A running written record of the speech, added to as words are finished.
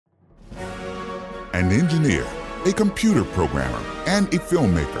an engineer, a computer programmer, and a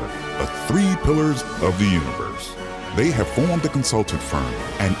filmmaker, the three pillars of the universe. They have formed a consultant firm,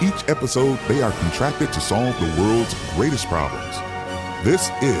 and each episode they are contracted to solve the world's greatest problems. This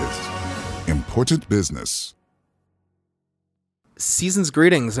is Important Business. Season's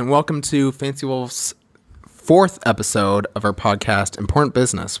greetings and welcome to Fancy Wolf's fourth episode of our podcast, Important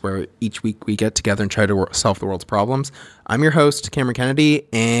Business, where each week we get together and try to solve the world's problems. I'm your host, Cameron Kennedy,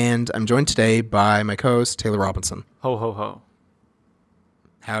 and I'm joined today by my co-host, Taylor Robinson. Ho, ho, ho.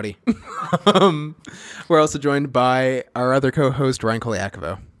 Howdy. We're also joined by our other co-host, Ryan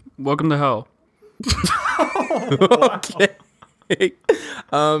Koliakovo. Welcome to hell. Okay.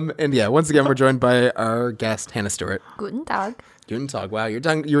 And yeah, once again, we're joined by our guest, Hannah Stewart. Guten Tag. Guten Tag. Wow, you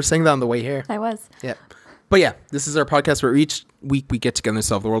were saying that on the way here. I was. Yeah. But yeah, this is our podcast where each week we get together and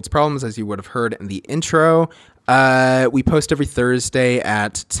solve the world's problems, as you would have heard in the intro. We post every Thursday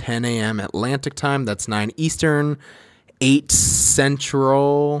at 10 a.m. Atlantic time. That's 9 Eastern, 8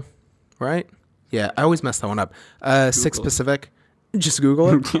 Central, right? Yeah, I always mess that one up. 6 Pacific. Just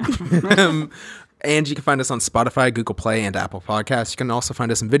Google it. And you can find us on Spotify, Google Play, and Apple Podcasts. You can also find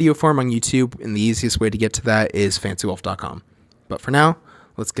us in video form on YouTube, and the easiest way to get to that is fancywolf.com. But for now,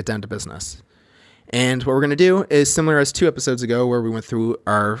 let's get down to business. And what we're going to do is similar as 2 episodes ago where we went through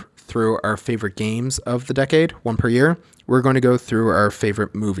our favorite games of the decade, one per year. We're going to go through our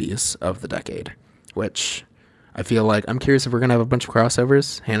favorite movies of the decade, which I feel like I'm curious if we're going to have a bunch of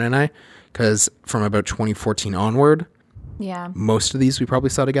crossovers, Hannah and I, because from about 2014 onward, most of these we probably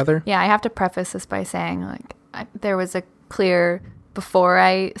saw together. Yeah, I have to preface this by saying there was a clear before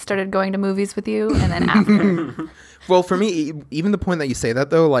I started going to movies with you and then after. Well, for me, even the point that you say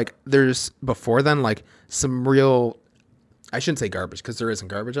that, though, like, there's before then, like, some real, I shouldn't say garbage, because there isn't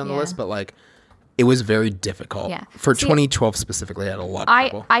garbage on the list, but, like, it was very difficult. Yeah. For 2012 specifically, I had a lot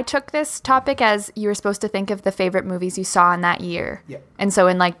of trouble. I took this topic as you were supposed to think of the favorite movies you saw in that year. Yeah. And so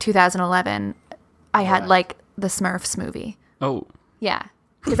in, 2011, I had, the Smurfs movie. Oh. Yeah.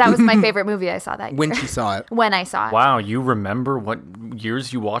 Because that was my favorite movie I saw that year. When she saw it. When I saw it. Wow, you remember what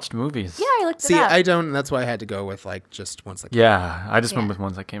years you watched movies. Yeah, I looked it up. See, I don't, and that's why I had to go with, just ones that came out. I just went with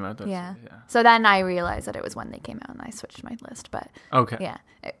ones that came out. Yeah. So then I realized that it was when they came out, and I switched my list. But okay.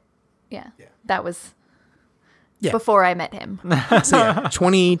 Yeah. That was before I met him. So,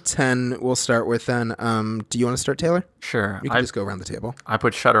 2010, we'll start with then. Do you want to start, Taylor? Sure. You can just go around the table. I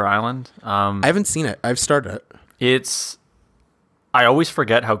put Shutter Island. I haven't seen it. I've started it. I always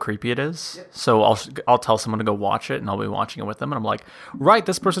forget how creepy it is, so I'll tell someone to go watch it, and I'll be watching it with them, and I'm like, right,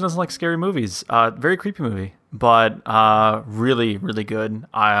 this person doesn't like scary movies. Very creepy movie, but really, really good.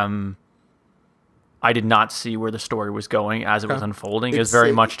 I did not see where the story was going as it was unfolding. It was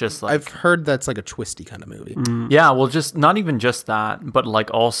very much just like... I've heard that's like a twisty kind of movie. Mm-hmm. Yeah, well, just not even just that, but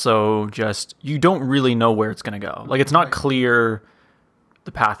also just you don't really know where it's going to go. It's not clear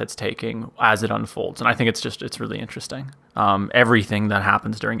the path it's taking as it unfolds, and I think it's really interesting. Everything that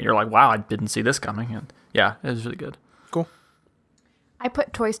happens during it, you're like, wow, I didn't see this coming, and yeah, it was really good. Cool. I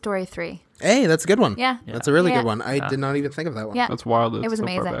put Toy Story 3. Hey, that's a good one. Yeah. That's a really good one. I did not even think of that one. Yeah. That's wild. It was so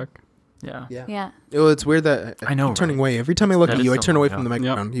amazing. Far back. Yeah. Well, it's weird that I know, I'm turning away. Every time I look at you, I turn away from the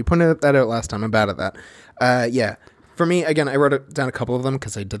microphone. You pointed that out last time. I'm bad at that. Yeah. For me, again, I wrote down a couple of them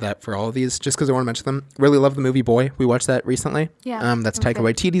because I did that for all of these, just because I want to mention them. Really love the movie Boy. We watched that recently. Yeah. That's Taika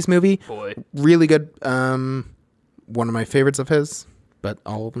Waititi's movie. Boy. Really good. One of my favorites of his, but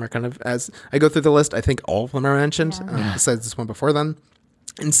all of them are kind of, as I go through the list, I think all of them are mentioned, besides this one before then.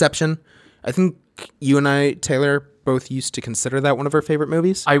 Inception. I think you and I, Taylor, both used to consider that one of our favorite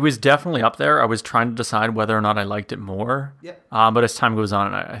movies. I was definitely up there. I was trying to decide whether or not I liked it more. Yeah. But as time goes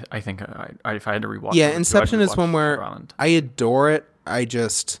on, I think if I had to rewatch it. Inception is one where I adore it.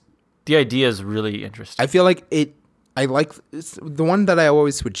 The idea is really interesting. I feel like the one that I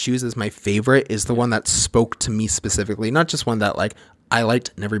always would choose as my favorite is the one that spoke to me specifically. Not just one that I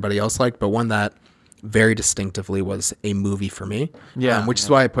liked and everybody else liked, but one that very distinctively was a movie for me. Yeah. Which is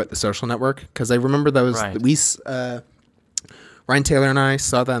why I put The Social Network, because I remember Ryan Taylor and I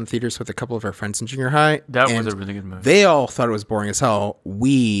saw that in theaters with a couple of our friends in junior high. That was a really good movie. They all thought it was boring as hell.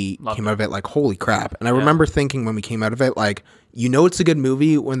 We came out of it like, holy crap. And I remember thinking when we came out of it, it's a good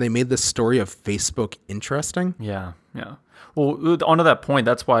movie when they made the story of Facebook interesting. Yeah. Well, onto that point,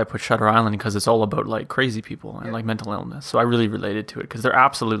 that's why I put Shutter Island, because it's all about crazy people and mental illness. So I really related to it because they're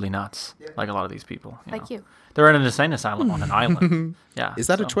absolutely nuts, like a lot of these people. You. They're in an insane asylum on an island. Yeah. Is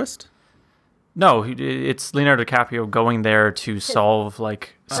that a twist? No, it's Leonardo DiCaprio going there to solve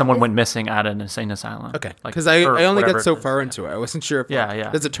someone went missing at an insane asylum. Okay, because I only got so far into it. I wasn't sure if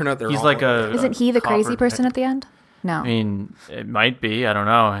does it turn out they're he's all isn't he the crazy person at the end? No. I mean, it might be. I don't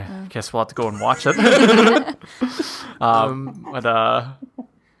know. I guess we'll have to go and watch it.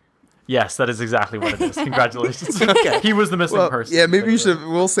 Yes, that is exactly what it is. Congratulations. Okay. He was the missing person. Yeah, maybe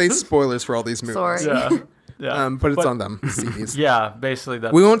we'll say spoilers for all these movies. Sorry. Yeah. Yeah. But it's on them to see these. Yeah, basically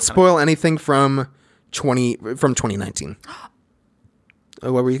that. We won't spoil anything from 2019.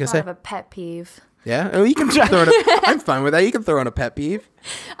 What were you gonna I say? have a pet peeve. Yeah, oh, you can throw it. I'm fine with that. You can throw in a pet peeve.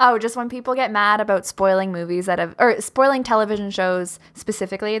 Oh, just when people get mad about spoiling movies or spoiling television shows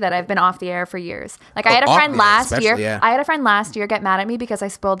specifically that have been off the air for years. Like I had a friend last year. Yeah. I had a friend last year get mad at me because I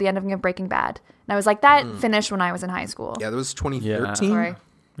spoiled the ending of Breaking Bad, and I was like, that finished when I was in high school. Yeah, that was 2013. Sorry.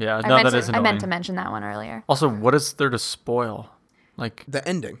 Yeah, I no, meant that to, is I annoying. meant to mention that one earlier. Also, what is there to spoil? Like, The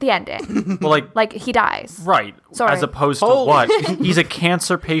ending. The ending. well, like He dies. right. Sorry. As opposed to what? He's a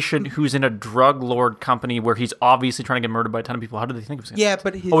cancer patient who's in a drug lord company where he's obviously trying to get murdered by a ton of people. How do they think it was? Yeah,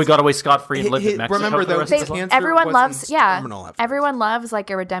 but Oh, he got away scot-free and lived in Mexico. remember for the though, rest of his his life? cancer Everyone loves, wasn't terminal at first. everyone loves like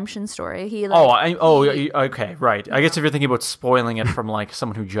a redemption story. He like, Okay, right. I guess if you're thinking about spoiling it from like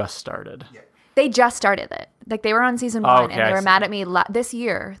someone who just started. they just started it. Like they were on season 1 okay, and they I were see. mad at me this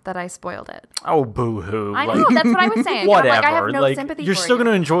year that I spoiled it. Oh, boo-hoo. I Like, know, that's what I was saying. I'm whatever. like, I have no like, sympathy you're for still you.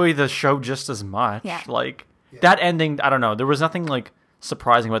 going to enjoy the show just as much. Yeah. Like, that ending, I don't know. There was nothing, like,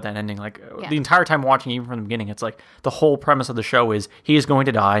 surprising about that ending. Like, Yeah. the entire time watching, even from the beginning, it's like the whole premise of the show is he is going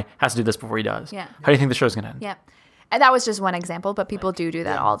to die, has to do this before he does. Yeah. How do you think the show's going to end? Yeah. And that was just one example, but people do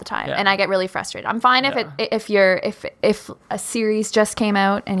that all the time, Yeah. and I get really frustrated. I'm fine if a series just came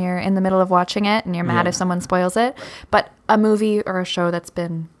out and you're in the middle of watching it and you're mad if someone spoils it, but a movie or a show that's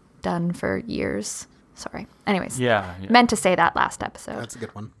been done for years. Sorry. Anyways, Yeah. meant to say that last episode. That's a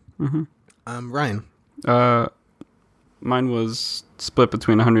good one. Ryan. Mine was split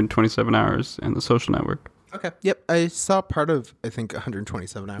between 127 Hours and The Social Network. Okay. Yep. I saw part of, I think,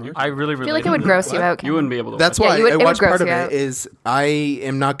 127 hours. I really, really I feel like it would gross you out. You wouldn't be able to. That's watch why it would I watched gross part of you it. out. Is I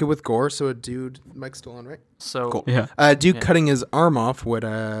am not good with gore, so a dude, Mike's still on, right? So, Cool. Yeah. Dude cutting his arm off would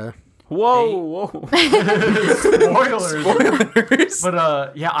Whoa. spoilers.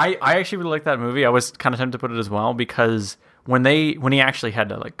 But yeah, I actually really like that movie. I was kind of tempted to put it as well because when he actually had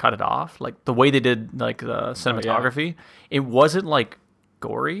to like cut it off, like the way they did like the cinematography, it wasn't like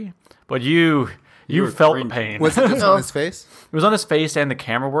gory, but you felt the cringing. pain. was it just on his face? It was on his face and the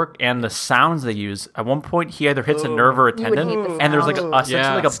camera work and the sounds they use. At one point, he either hits a nerve or a You would hate tendon, the and there's like sound.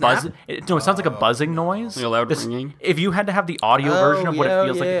 essentially like a Snap? buzz. It sounds like a buzzing noise. Like a loud ringing? If you had to have the audio version of what yeah, it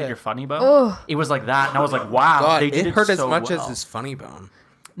feels like to yeah. hit your funny bone, it was like that, and I was like, wow, God, they did it hurt as so much well. as his funny bone.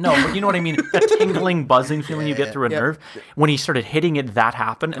 No, but you know what I mean? That tingling, buzzing feeling you get through a Yep. nerve. When he started hitting it, that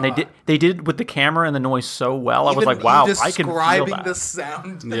happened, and they did with the camera and the noise so well. I was like, wow, I can feel describing that. the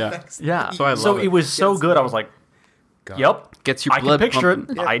sound. Yeah. Yeah, So I love it. it was so good. I was like, yep, Gets your I can blood picture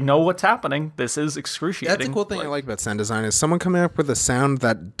pumping. it. I know what's happening. This is excruciating. That's a cool thing I like about sound design is someone coming up with a sound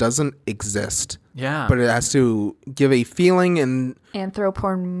that doesn't exist. Yeah, But it has to give a feeling and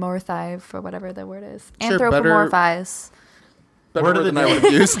Anthropomorphize, or whatever the word is. Sure, better- Anthropomorphize. better Word word of than the I would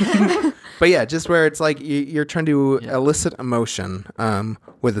have used. But yeah, just where it's like you're trying to elicit emotion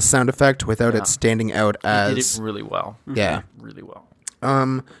with a sound effect without it standing out he did as it really well. yeah. Really well.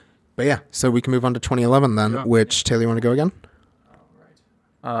 But yeah, so we can move on to 2011 then. Yeah. Which Taylor, you want to go again?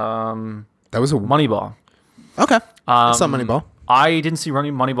 That was a Moneyball. okay. I saw Moneyball. I didn't see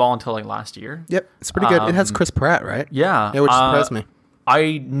Moneyball until like last year. Yep, it's pretty good. It has Chris Pratt, right? Yeah. Yeah, which surprised me.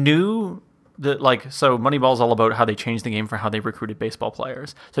 I knew that, like, so Moneyball's all about how they changed the game for how they recruited baseball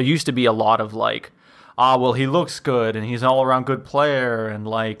players. So it used to be a lot of like, well, he looks good and he's an all-around good player and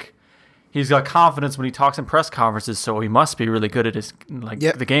like he's got confidence when he talks in press conferences, so he must be really good at his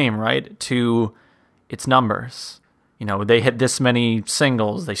the game, right? To its numbers. You know, they hit this many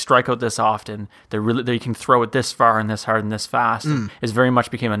singles, they strike out this often, they can throw it this far and this hard and this fast. It very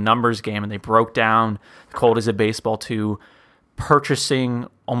much became a numbers game, and they broke down the qualities of baseball to purchasing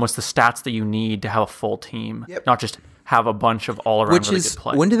almost the stats that you need to have a full team, not just have a bunch of all-around Which really is good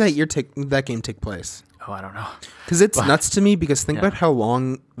players. when did that game take place? Oh, I don't know. Because it's nuts to me. Because think Yeah. about how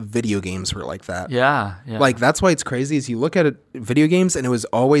long video games were like that. Yeah. Like that's why it's crazy. Is you look at it, video games, and it was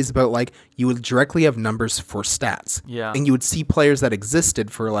always about like you would directly have numbers for stats. Yeah. and you would see players that existed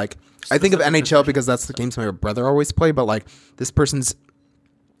for like I think of NHL because that's the games my brother always played. But like this person's,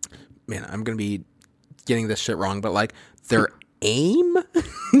 man, I'm gonna be getting this shit wrong. But like their aim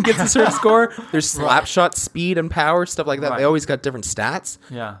gets a certain score. There's slap shot speed and power, stuff like that. They always got different stats.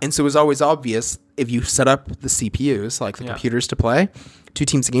 Yeah. And so it was always obvious if you set up the CPUs, like the computers to play, two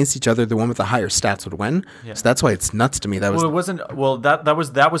teams against each other, the one with the higher stats would win. Yeah. So that's why it's nuts to me. That was it wasn't. Well,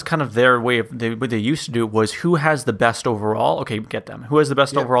 that was kind of their way of what they used to do was who has the best overall. Okay, get them. Who has the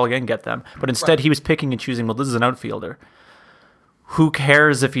best overall again? Get them. But instead, he was picking and choosing. Well, this is an outfielder. Who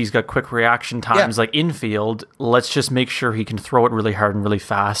cares if he's got quick reaction times like infield? Let's just make sure he can throw it really hard and really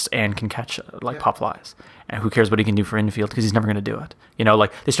fast and can catch pop flies. And who cares what he can do for infield because he's never going to do it. You know,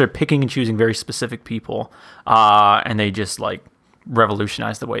 like they started picking and choosing very specific people, and they just like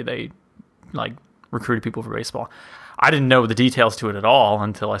revolutionized the way they like recruited people for baseball. I didn't know the details to it at all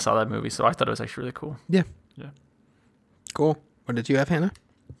until I saw that movie, so I thought it was actually really cool. Yeah. Cool. What did you have, Hannah?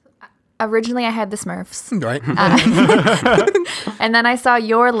 Originally, I had the Smurfs. Right. And then I saw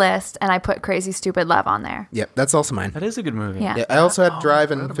your list, and I put Crazy Stupid Love on there. Yep, that's also mine. That is a good movie. Yeah. I also had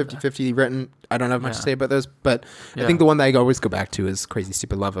Drive and 50-50 written. I don't have much to say about those, but I think the one that I always go back to is Crazy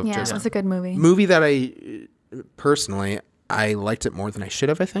Stupid Love. Of Yeah, it's a good movie. Movie that personally, I liked it more than I should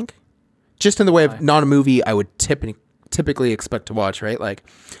have, I think. Just in the way of not a movie I would typically expect to watch, right? Like,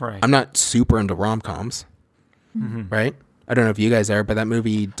 I'm not super into rom-coms, right? I don't know if you guys are, but that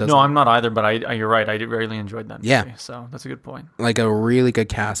movie doesn't... No, I'm not either, but you're right. I really enjoyed that movie. Yeah. So that's a good point. Like a really good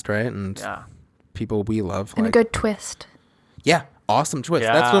cast, right? And people we love. And a good twist. Yeah, awesome twist.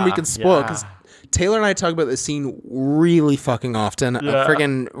 That's when we can spoil, because Taylor and I talk about this scene really fucking often.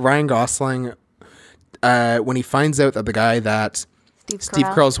 Friggin' Ryan Gosling, when he finds out that the guy that Steve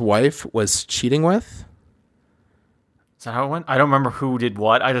Carell's wife was cheating with... Is that how it went? I don't remember who did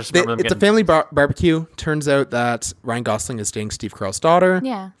what. I just remember it's a family barbecue. Turns out that Ryan Gosling is dating Steve Carell's daughter.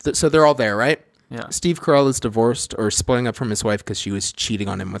 Yeah. So they're all there, right? Yeah. Steve Carell is divorced or splitting up from his wife because she was cheating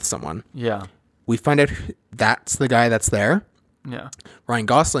on him with someone. Yeah. We find out that's the guy that's there. Yeah. Ryan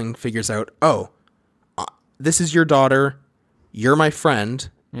Gosling figures out, this is your daughter. You're my friend.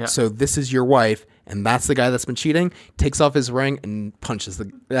 Yeah. So this is your wife. And that's the guy that's been cheating. Takes off his ring and punches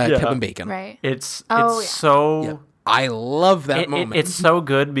the Kevin Bacon. Right. It's so... Yeah. I love that moment. It's so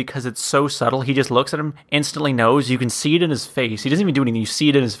good because it's so subtle. He just looks at him, instantly knows. You can see it in his face. He doesn't even do anything. You see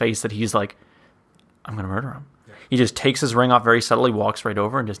it in his face that he's like, I'm going to murder him. Yeah. He just takes his ring off very subtly, walks right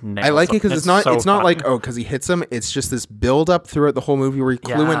over, and just nails him. I like it because it's not like, because he hits him. It's just this build up throughout the whole movie where you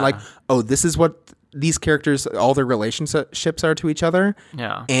clue in like, this is what these characters, all their relationships are to each other.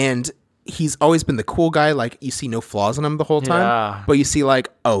 Yeah. And he's always been the cool guy. Like, you see no flaws in him the whole time. Yeah. But you see, like,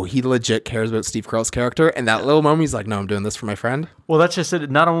 he legit cares about Steve Carell's character. And that little moment, he's like, no, I'm doing this for my friend. Well, that's just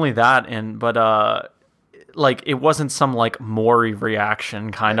it. Not only that, but like, it wasn't some, like, Maury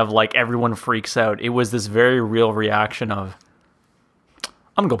reaction, kind of like everyone freaks out. It was this very real reaction of,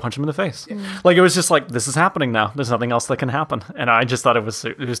 I'm gonna go punch him in the face. Yeah. Like, it was just like, this is happening now. There's nothing else that can happen. And I just thought it was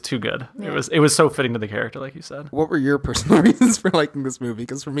too good. Yeah. It was so fitting to the character, like you said. What were your personal reasons for liking this movie?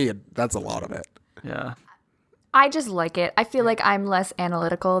 Because for me, that's a lot of it. Yeah. I just like it. I feel like I'm less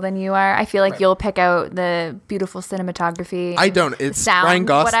analytical than you are. I feel like you'll pick out the beautiful cinematography. I don't. It's sound, Ryan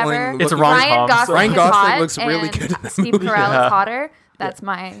Gosling. Whatever. It's a rom-com. Ryan Gosling looks really good in that Steve movie. Carell is hotter. That's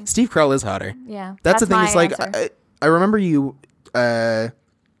my... Steve Carell is hotter. Yeah. That's the thing. It's like, I remember you...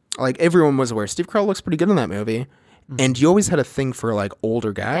 like, everyone was aware Steve Carell looks pretty good in that movie. And you always had a thing for, like,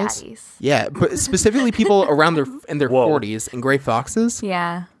 older guys. Daddies. Yeah, but specifically people around their 40s and gray foxes.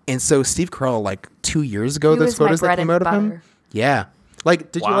 Yeah. And so Steve Carell, like, 2 years ago, those photos that came out of him. Yeah.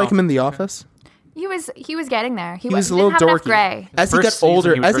 Like, did you like him in The Office? He was getting there. He was a little dorky. Gray. As he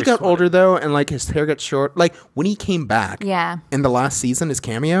got older, though, and like his hair got short, like when he came back, in the last season, his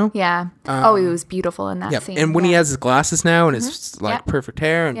cameo, he was beautiful in that scene. And when he has his glasses now and his like perfect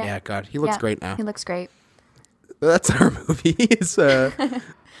hair, and God, he looks great now. He looks great. That's our movie. It's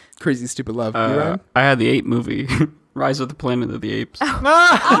Crazy Stupid Love. I had the Ape movie, Rise of the Planet of the Apes. I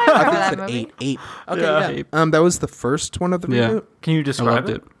remember that movie. Ape. Okay, yeah. That was the first one of the reboot. Can you describe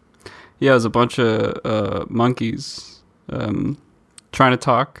it? Yeah, it was a bunch of monkeys trying to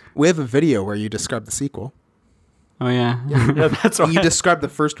talk. We have a video where you describe the sequel. Oh, yeah. Yeah, that's right. You described the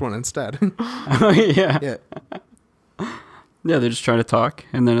first one instead. Oh, yeah. Yeah. Yeah, they're just trying to talk,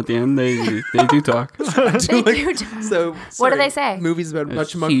 and then at the end, they do talk. They do talk. So, what do they say? Movies about a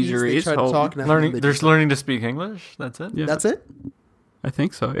bunch of monkeys, they try to talk. Learning to speak English? That's it? Yeah. That's it? I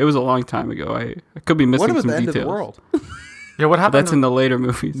think so. It was a long time ago. I could be missing some details. What about the end of the world? Yeah, what happened? That's in the later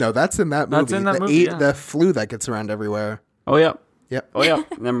movies. No, that's in that movie. That's in that movie. The flu that gets around everywhere. Oh, yeah. Yep. Oh yeah,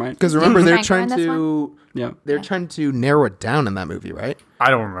 never mind. Because remember, they're Franco trying in this to Yeah, they're trying to narrow it down in that movie, right? I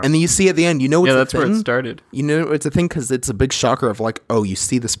don't remember. And then you see at the end, you know, it's yeah, a that's where thing. it started. You know, it's a thing because it's a big shocker of like, oh, you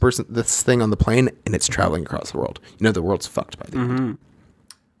see this thing on the plane, and it's traveling across the world. You know, the world's fucked by the end.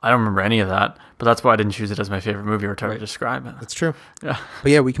 I don't remember any of that, but that's why I didn't choose it as my favorite movie or try to describe it. That's true. Yeah.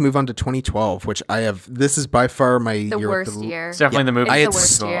 But yeah, we can move on to 2012, which I have. This is by far my The year worst of year. It's definitely the movie. It's I the had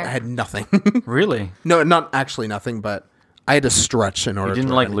worst year. I had nothing. Really? No, not actually nothing, but I had to stretch in order. You didn't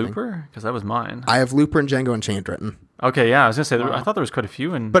to like write anything. Looper? Because that was mine. I have Looper and Django Unchained written. Okay, yeah, I was gonna say I thought there was quite a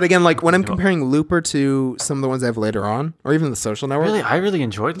few. And But again, like when I'm comparing Looper to some of the ones I have later on, or even The Social Network, really, I really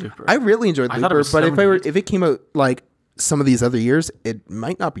enjoyed Looper. I really enjoyed I thought it Looper. was But so if it came out like some of these other years, it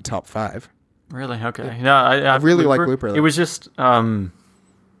might not be top 5. Really? Okay. No, I really like Looper, though. It was just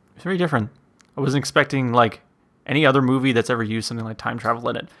it's very different. I wasn't expecting like any other movie that's ever used something like time travel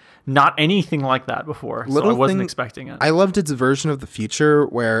in it. Not anything like that before. So I wasn't expecting it. I loved its version of the future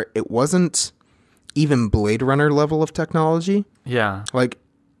where it wasn't even Blade Runner level of technology. Yeah. Like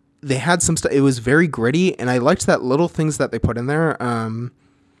they had some stuff. It was very gritty, and I liked that little things that they put in there.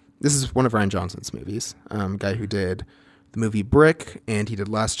 This is one of Rian Johnson's movies. Guy who did the movie Brick, and he did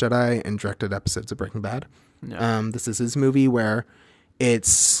Last Jedi and directed episodes of Breaking Bad. Yeah. This is his movie where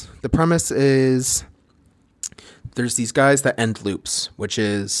the premise is there's these guys that end loops, which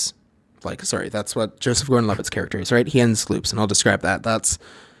is that's what Joseph Gordon-Levitt's character is, right? He ends loops, and I'll describe that. That's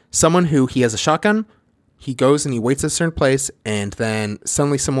someone who he has a shotgun. He goes and he waits at a certain place, and then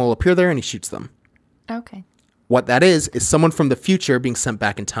suddenly someone will appear there and he shoots them. Okay. What that is someone from the future being sent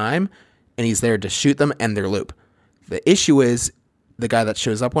back in time, and he's there to shoot them and their loop. The issue is the guy that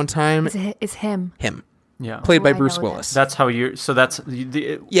shows up one time, Is him. him, Yeah. played by I Bruce know Willis. That's how you. So that's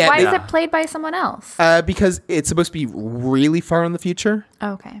the. Yeah, Why they- is it played by someone else? because it's supposed to be really far in the future.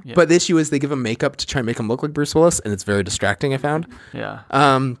 Okay. Yeah. But the issue is they give him makeup to try and make him look like Bruce Willis, and it's very distracting, I found. Yeah.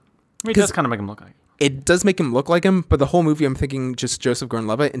 I mean, it does kind of make him look like. It does make him look like him, but the whole movie I'm thinking just Joseph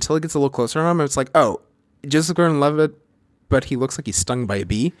Gordon-Levitt until it gets a little closer on him. It's like, oh, Joseph Gordon-Levitt, but he looks like he's stung by a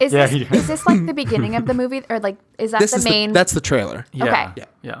bee. Is Yeah, this like the beginning of the movie, or like is that the main? That's the trailer. Yeah. Okay. Yeah.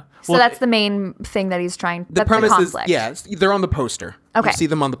 Yeah. so that's the main thing that he's trying. The That's premise the is, conflict. they're on the poster. Okay. You see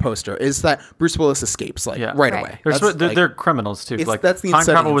them on the poster. Is that Bruce Willis escapes Yeah. right Right. away. They're criminals too. Like that's the time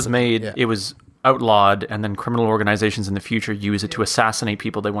travel unsettling was thing. made. Yeah. It was outlawed, and then criminal organizations in the future use it to assassinate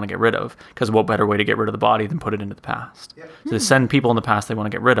people they want to get rid of. Because what better way to get rid of the body than put it into the past? So they send people in the past they want to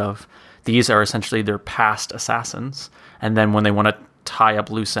get rid of. These are essentially their past assassins, and then when they want to tie up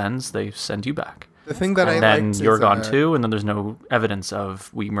loose ends, they send you back. The thing that I And then liked you're is, gone too, and then there's no evidence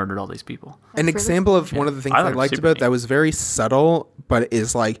of we murdered all these people. An really example of one of the things I I thought it was liked super about neat. that was very subtle, but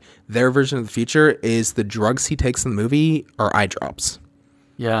is like their version of the future is the drugs he takes in the movie are eye drops.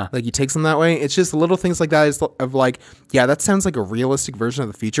 Yeah. Like he takes them that way. It's just little things like that of like, yeah, that sounds like a realistic version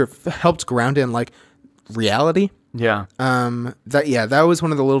of the future. Helped ground in like reality. Yeah. That was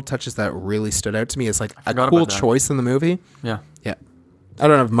one of the little touches that really stood out to me as like a forgot cool about that. choice in the movie. Yeah. Yeah. I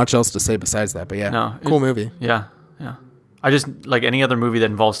don't have much else to say besides that, but yeah, No, cool movie. Yeah. Yeah. I just like any other movie that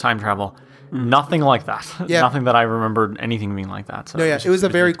involves time travel. Nothing like that. Yeah. Nothing that I remembered anything being like that. So No, yeah, it was a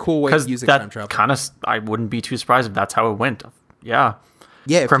very cool way of using time travel. Kind of, I wouldn't be too surprised if that's how it went. Yeah.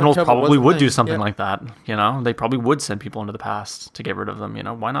 Yeah, if Criminals time travel probably was a would do thing, something yeah. like that. You know, they probably would send people into the past to get rid of them. You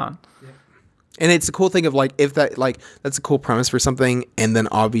know, why not? And it's a cool thing of like if that like that's a cool premise for something, and then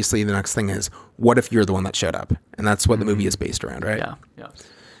obviously the next thing is what if you're the one that showed up, and that's what the movie is based around, right? Yeah. Yeah.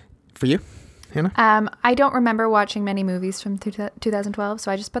 For you, Hannah? I don't remember watching many movies from 2012,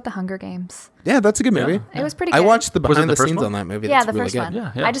 so I just put The Hunger Games. Yeah, that's a good movie. It was pretty I good. watched the Was it behind the the first scenes one? on that movie. Yeah, That's the really first good. one.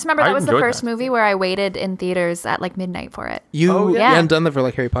 Yeah, yeah. I just remember I that was the enjoyed first that. movie where I waited in theaters at like midnight for it. You yeah. hadn't done that for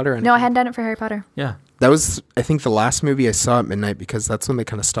like Harry Potter, or No, I anything? hadn't done it for Harry Potter. Yeah. That was, I think, the last movie I saw at midnight because that's when they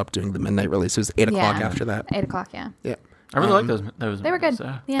kind of stopped doing the midnight release. It was 8 o'clock Yeah. after that. 8 o'clock, yeah. Yeah. I really like those. They were good.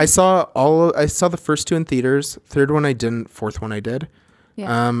 movies, Yeah. I saw the first 2 in theaters. Third one I didn't. Fourth one I did.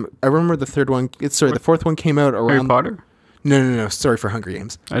 Yeah. I remember the third one. The fourth one came out around. Harry Potter? No. Sorry for Hunger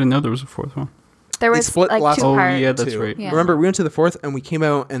Games. I didn't know there was a fourth one. There They was split like last- 2 Oh, parts. yeah, that's 2. right. Yeah. Remember, we went to the fourth and we came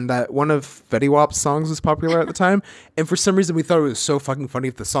out, and that one of Fetty Wap's songs was popular at the time. And for some reason, we thought it was so fucking funny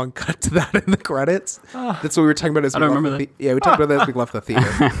if the song cut to that in the credits. That's what we were talking about as I we don't left remember the yeah, we talked about that as we left the theater.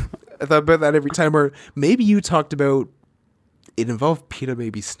 I thought about that every time. Or maybe you talked about it involved PETA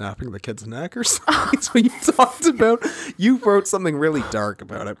maybe snapping the kid's neck or something. That's what you talked about. You wrote something really dark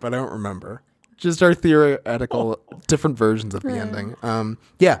about it, but I don't remember. Just our theoretical different versions of the ending.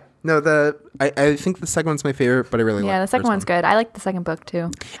 Yeah. No, I think the second one's my favorite, but I really like Yeah, the second first one's one. good. I like the second book too.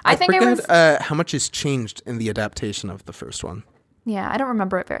 I think forget, it was. how much has changed in the adaptation of the first one. Yeah, I don't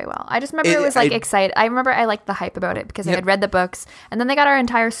remember it very well. I just remember it was like excited. I remember I liked the hype about it because I had read the books, and then they got our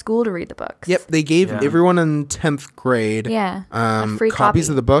entire school to read the books. Yep, they gave everyone in 10th grade a free copies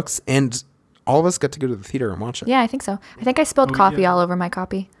copy of the books, and all of us got to go to the theater and watch it. Yeah, I think so. I think I spilled coffee all over my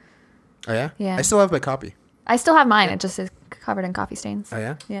copy. Oh, yeah? Yeah. I still have my copy. I still have mine. It just is covered in coffee stains. Oh,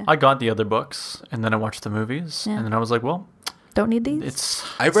 yeah? Yeah. I got the other books, and then I watched the movies, and then I was like, well, don't need these. it's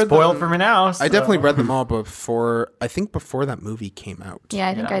I read spoiled them. for me now. So. I definitely read them all before that movie came out. Yeah,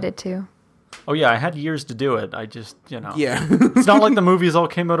 I think I did too. Oh, yeah, I had years to do it. I just, Yeah. It's not like the movies all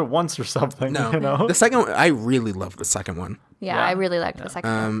came out at once or something. No. You know? The second one, I really love the second one. Yeah, Yeah. I really liked the second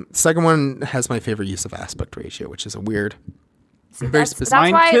one. The second one has my favorite use of aspect ratio, which is a weird, very That's specific.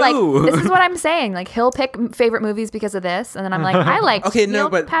 Mine why, too. like, this is what I'm saying. Like, he'll pick favorite movies because of this, and then I'm like, I like Patrick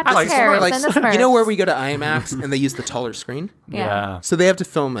Harris and the Smurfs. you know where we go to IMAX and they use the taller screen? Yeah. So they have to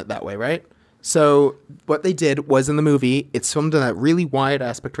film it that way, right? So what they did was in the movie, it's filmed in that really wide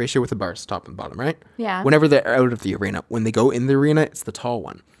aspect ratio with the bars top and bottom, right? Yeah. Whenever they're out of the arena, when they go in the arena, it's the tall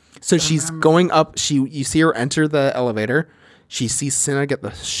one. So she's going up. You see her enter the elevator. She sees Cinna get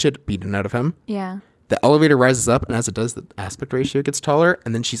the shit beaten out of him. Yeah. The elevator rises up, and as it does, the aspect ratio gets taller,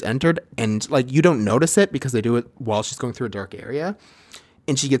 and then she's entered, and like you don't notice it because they do it while she's going through a dark area.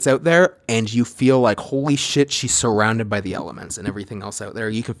 And she gets out there, and you feel like, holy shit, she's surrounded by the elements and everything else out there.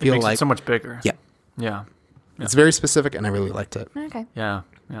 You can feel Makes like it so much bigger. Yeah. Yeah. It's very specific, and I really liked it. Okay. Yeah.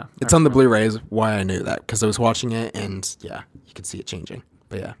 Yeah. It's on the Blu-ray is why I knew that, because I was watching it, and yeah, you could see it changing.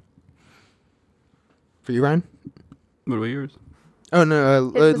 But yeah. For you, Ryan? What about yours? Oh, no,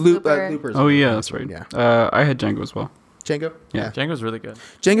 His was Looper. Looper's Oh yeah, that's right. Yeah. I had Django as well. Django? Yeah. Django's really good.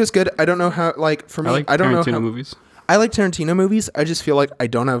 Django's good. I don't know how, like, for me, I like I don't know Tarantino how... movies. I like Tarantino movies. I just feel like I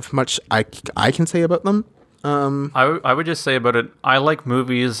don't have much I can say about them. I would just say about it, I like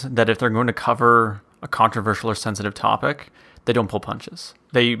movies that if they're going to cover a controversial or sensitive topic, they don't pull punches.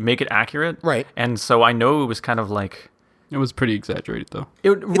 They make it accurate. Right. And so I know it was kind of like... It was pretty exaggerated though.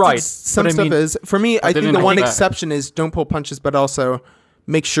 Right. Some but stuff is. For me, I think didn't the one hold back. exception is don't pull punches, but also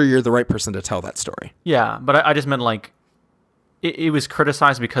make sure you're the right person to tell that story. Yeah, but I just meant like... It was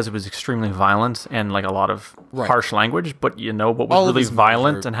criticized because it was extremely violent and like a lot of Right. harsh language, but you know what All was of really his movies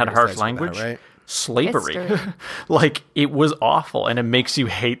violent are and had harsh criticized for that, language? right? Slavery. History. Like, it was awful, and it makes you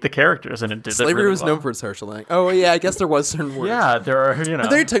hate the characters, and it did Slavery that really was well. known for its harsh language. Oh, yeah, I guess there was certain words. Yeah, there are, you know...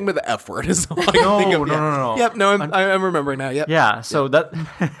 But they're talking about the F word is all I can No, think of. no, Yeah. no. Yep, no, I'm remembering now. Yep. Yeah, so that...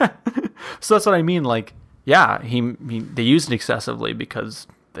 so that's what I mean, like, yeah, they used it excessively because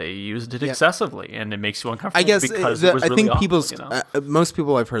they used it excessively, and it makes you uncomfortable I guess because it was I really think awful, people's you know? most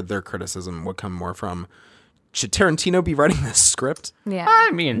people I've heard their criticism would come more from, should Tarantino be writing this script? Yeah.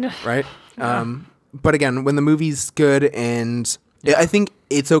 I mean... Right? But again, when the movie's good and I think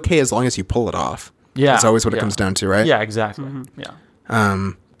it's okay as long as you pull it off. Yeah. That's always what it yeah. comes down to, right? Yeah, exactly.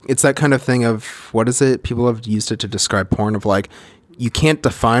 Yeah. It's that kind of thing of, what is it? People have used it to describe porn of like, you can't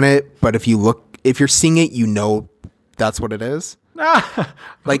define it, but if you're seeing it, you know that's what it is.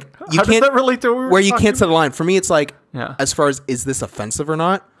 Like, you How does can't, that relate to what we were where you talking can't set a line. For me, it's like, Yeah. as far as, is this offensive or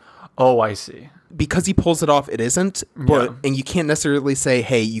not? Oh, I see. Because he pulls it off, it isn't. But Yeah. and you can't necessarily say,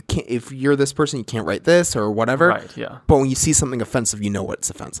 "Hey, you can't." If you're this person, you can't write this or whatever. Right, yeah. But when you see something offensive, you know what's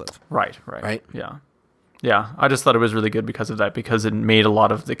offensive. Right. Right? Yeah. Yeah. I just thought it was really good because of that, because it made a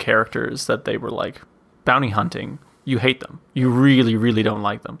lot of the characters that they were like bounty hunting. You hate them. You really, really don't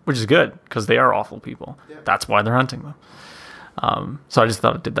like them, which is good because they are awful people. Yeah. That's why they're hunting them. So I just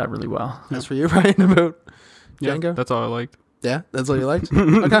thought it did that really well. That's for you, Ryan, about Yeah, Django. that's all I liked. Yeah, that's all you liked.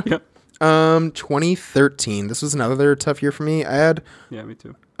 Okay. Yeah. 2013. This was another tough year for me. I had. Yeah, me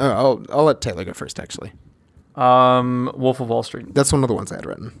too. Oh, I'll let Taylor go first. Actually, Wolf of Wall Street. that's one of the ones I had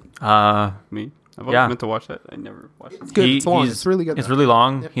written. Me. I've always Yeah. meant to watch that. I never watched it. It's good. It's long. It's really good. It's though. really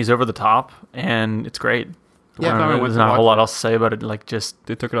long. Yeah. He's over the top, and it's great. Yeah, I went There's to not a watch whole lot it. else to say about it. Like, just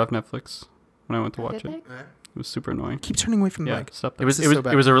They took it off Netflix when I went to watch Did it. they? It was super annoying. Keep turning away from the Yeah, mic. stop that. it was is it was so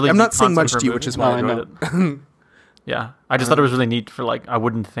bad. it was a really. I'm not deep saying much concept to you, for a which is movie. why I No, know. enjoyed it. Yeah, I just thought it was really neat for like I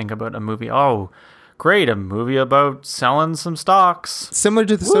wouldn't think about a movie. Oh, great, a movie about selling some stocks. Similar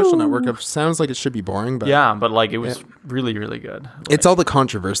to the Social Network. It sounds like it should be boring, but Yeah, but like it was really really good. it's all the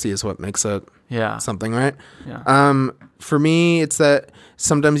controversy is what makes it Yeah, something, right? yeah. For me, it's that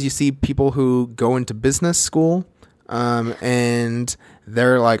sometimes you see people who go into business school, and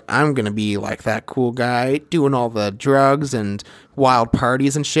they're like, I'm going to be like that cool guy doing all the drugs and wild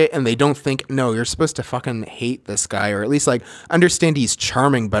parties and shit. And they don't think, no, you're supposed to fucking hate this guy, or at least like understand he's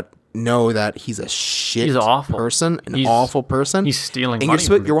charming, but know that he's a shit He's awful. person, an He's- awful person. he's stealing And money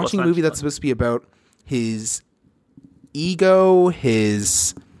from you're people, watching a movie that's essentially. supposed to be about his ego,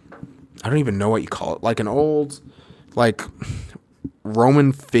 his, I don't even know what you call it, like an old, like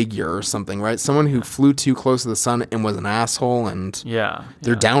Roman figure or something, right? Someone who flew too close to the sun and was an asshole, and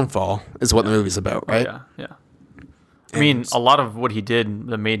their downfall is what the movie's about, right? Yeah. I mean, a lot of what he did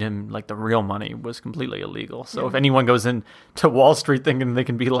that made him like the real money was completely illegal. So if anyone goes into Wall Street thinking they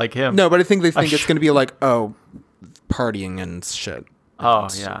can be like him, no, but I think they think it's going to be like, oh, partying and shit. Oh,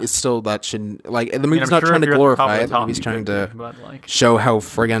 It's- yeah. It's still that shouldn't like the movie's I'm not sure trying if to you're at the top glorify of it. the The top, movie's you trying could to be, but, like, show how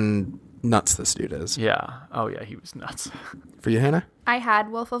friggin' nuts this dude is. yeah. Oh yeah, he was nuts. For you, Hannah? I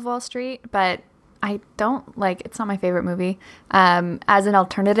had Wolf of Wall Street, but I don't like. It's not my favorite movie. As an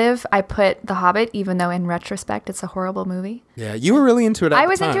alternative, I put The Hobbit, even though in retrospect it's a horrible movie. Yeah, you were really into it. I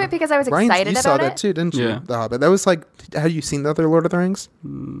was into it because I was excited you saw about that it. too, didn't you? Yeah. The Hobbit. That was like, had you seen the other Lord of the Rings?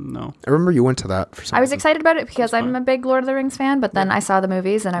 No. I remember you went to that for some I was reason. excited about it because I'm a big Lord of the Rings fan, but then I saw the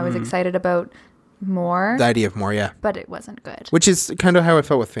movies and I was excited about more, The idea of more, yeah. but it wasn't good. Which is kind of how I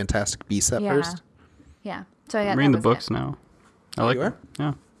felt with Fantastic Beasts at Yeah. first. Yeah. So yeah, I'm that reading the was books it. now. I like you are?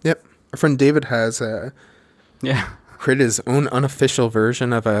 Yeah. Yep. Our friend David has Yeah. created his own unofficial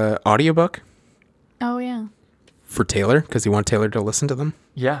version of a audiobook Oh yeah. for Taylor because he wanted Taylor to listen to them.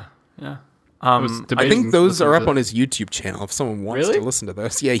 Yeah. I debating think those listening are to up on his YouTube channel if someone wants Really? to listen to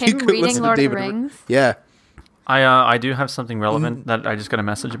those. Yeah, you Him could reading listen Lord to of the David. Rings? Yeah. I do have something relevant that I just got a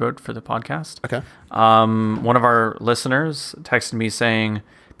message about for the podcast. Okay. One of our listeners texted me saying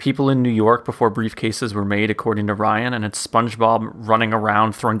people in New York before briefcases were made, according to Ryan, and it's SpongeBob running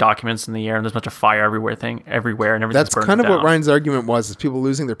around throwing documents in the air, and there's a bunch of fire everywhere, and everything's That's burning kind of what down. Ryan's argument was: is people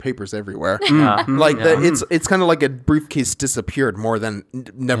losing their papers everywhere. Yeah. Like Yeah. it's kind of like a briefcase disappeared more than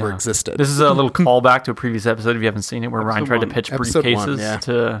never Yeah. existed. This is a little callback to a previous episode if you haven't seen it, where Ryan Episode tried to one. pitch Episode briefcases one, yeah.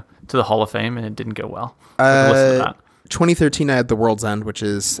 to the Hall of Fame, and it didn't go well. So listen to that. 2013, I had The World's End, which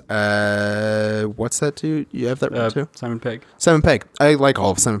is what's that dude? You have that one too? Simon Pegg. Simon Pegg. I like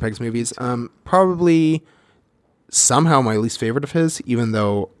all of Simon Pegg's movies. Probably somehow my least favorite of his, even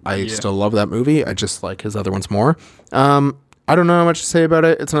though I still love that movie. I just like his other ones more. I don't know how much to say about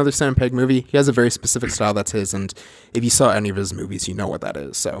it. It's another Simon Pegg movie. He has a very specific style that's his, and if you saw any of his movies, you know what that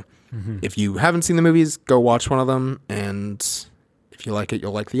is. So if you haven't seen the movies, go watch one of them, and if you like it,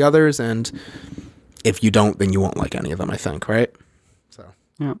 you'll like the others, and if you don't, then you won't like any of them, I think, right? So,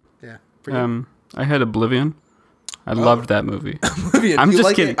 Yeah. yeah. For you. I had Oblivion. I loved that movie. Oblivion. I'm Do you just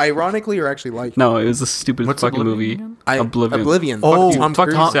like kidding. it ironically or actually like it? No, it was a stupid What's fucking Oblivion movie. again? Oblivion. Fuck Tom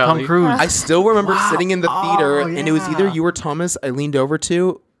Cruise. Cruise. Tom Cruise. I still remember sitting in the theater, and it was either you or Thomas I leaned over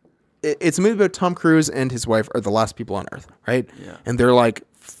to. It's a movie about Tom Cruise and his wife are the last people on Earth, right? Yeah. And they're like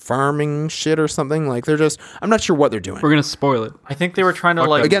farming shit or something. Like they're just, I'm not sure what they're doing. We're gonna spoil it. I think they were trying to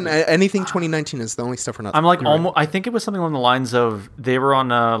like Again, anything 2019 is the only stuff we're not. I'm like almost. I think it was something along the lines of they were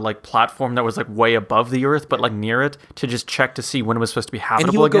on a like platform that was like way above the Earth, but like near it to just check to see when it was supposed to be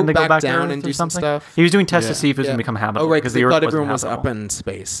habitable would go again. To go back back down to and Earth or do some something. stuff. He was doing tests to Yeah. see if it was Yeah. gonna become habitable. Oh, right, because because they the Earth thought wasn't everyone was up habitable. in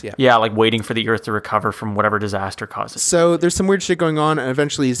space. Yeah. Yeah, like waiting for the Earth to recover from whatever disaster caused it. So there's some weird shit going on, and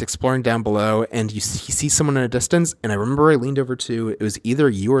eventually he's exploring down below, and he sees someone in a distance, and I remember I leaned over to, it was either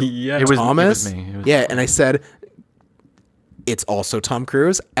you or Yeah. It was Thomas. me. It was- Yeah, and I said, it's also Tom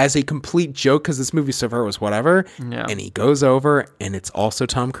Cruise, as a complete joke, because this movie so far was whatever, Yeah. and he goes over, and it's also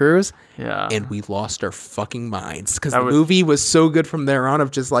Tom Cruise, Yeah. and we lost our fucking minds, because That the was- movie was so good from there on,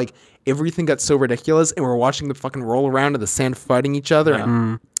 of just like, everything got so ridiculous, and we're watching them fucking roll around in the sand fighting each other,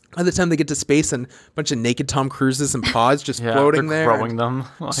 and by the time they get to space, and a bunch of naked Tom Cruises and pods just Yeah, floating they're there. growing them.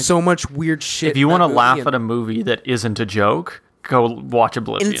 Like, So much weird shit. if you in want that to laugh movie, at a movie that isn't a joke, go watch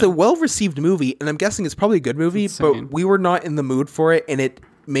Oblivion. and it's a well-received movie, and I'm guessing it's probably a good movie, Insane. but we were not in the mood for it, and it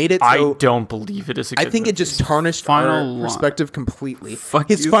made it so... I don't believe it is a good I think it movie. just tarnished Final our line. perspective completely. Fuck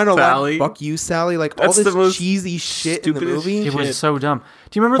His you, final Sally. line, "Fuck you, Sally," like That's all the this most cheesy shit in the stupidest movie. It was shit. so dumb.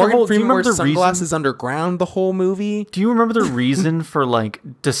 Do you remember Morgan the whole? Do you Freeman remember wears the reason? sunglasses underground the whole movie. Do you remember the reason for like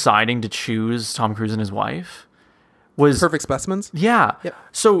deciding to choose Tom Cruise and his wife? Was Perfect specimens. Yeah. Yep.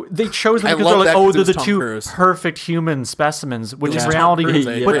 So they chose them I because love they're like, that oh, 'cause it they're was the Tom two Cruise. perfect human specimens, which Yeah. in Tom reality. Cruise,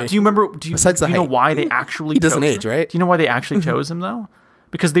 I But agree. do you remember? Do you, Besides do the you know height. why they actually? He doesn't chose age, him? right? Do you know why they actually chose him though?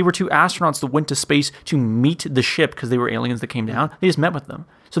 Because they were two astronauts that went to space to meet the ship because they were aliens that came down. They just met with them.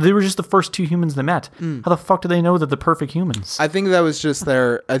 So they were just the first two humans they met. How the fuck do they know that they're perfect humans? I think that was just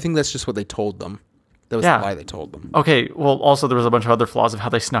their. I think that's just what they told them. That was Yeah. the lie they told them. Okay, well, also there was a bunch of other flaws of how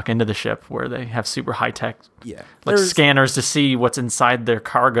they snuck into the ship, where they have super high tech, Yeah. like There's- scanners to see what's inside their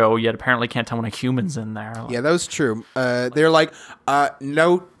cargo, yet apparently can't tell when a human's in there. Like, Yeah, that was true. They're like,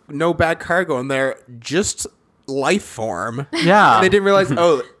 no bad cargo in there, just life form. Yeah. And they didn't realize,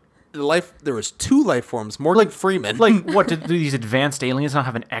 there was two life forms. Morgan Freeman. Like, what, did these advanced aliens not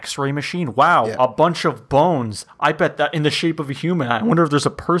have an X-ray machine? Wow, Yeah. a bunch of bones. I bet that in the shape of a human. I wonder if there's a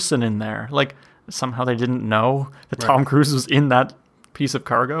person in there. Like, somehow they didn't know that Tom Cruise was in that piece of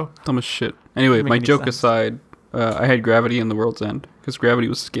cargo. Dumb as shit. Anyway, Doesn't my make any joke sense. aside, I had Gravity in The World's End because Gravity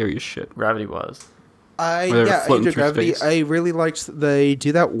was scary as shit. Gravity was. Where they were floating Age of through Gravity. space. I really liked they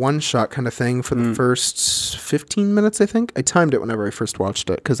do that one shot kind of thing for the first 15 minutes. I think I timed it whenever I first watched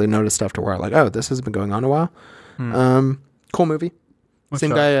it because I noticed after a while, like, oh, this has been going on a while. Cool movie. What Same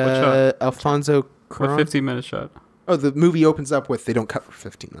shot? guy, What shot? Alfonso What Cuarón. 15-minute shot? Oh, the movie opens up with they don't cut for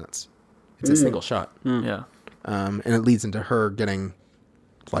 15 minutes. It's a single shot, Yeah. and it leads into her getting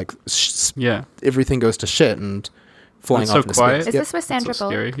like Yeah. everything goes to shit and flying It's off so into quiet. space. Is Yep. this with Sandra So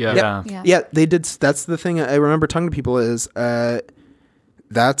Bullock? scary. Yeah. Yeah. Yeah. Yeah, they did. That's the thing I remember talking to people is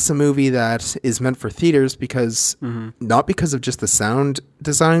that's a movie that is meant for theaters because not because of just the sound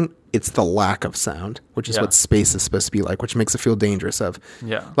design, it's the lack of sound, which is Yeah. what space is supposed to be like, which makes it feel dangerous of.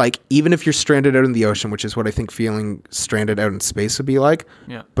 Yeah. Like even if you're stranded out in the ocean, which is what I think feeling stranded out in space would be like,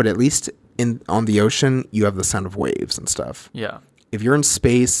 Yeah. but at least on the ocean, you have the sound of waves and stuff. Yeah. If you're in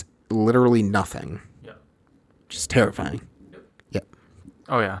space, literally nothing. Yeah. Just terrifying. Yeah.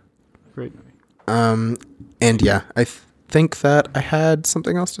 Oh yeah. Great. And yeah, I think that I had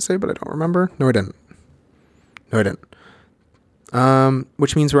something else to say, but I don't remember. No, I didn't.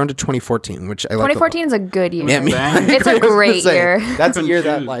 Which means we're on to 2014, which I like. 2014 is a good year. Yeah, me. It's a great year. That's a year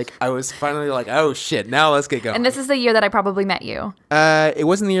that like I was finally like, oh shit, now let's get going. And this is the year that I probably met you. It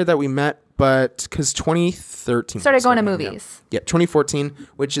wasn't the year that we met, but because 2013 Started going to yeah. movies. Yeah, 2014,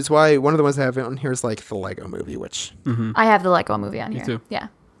 which is why one of the ones I have on here is like the Lego Movie, which I have the Lego movie on here. too. Yeah.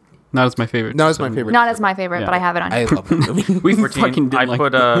 Not as my favorite. not as my favorite. Not as my favorite, Yeah. but I have it on I here. love that movie. We 14, fucking didn't I like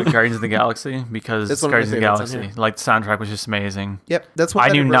put Guardians of the Galaxy because That's one of my Guardians of the favorites on Galaxy, here. like the soundtrack was just amazing. Yep, that's what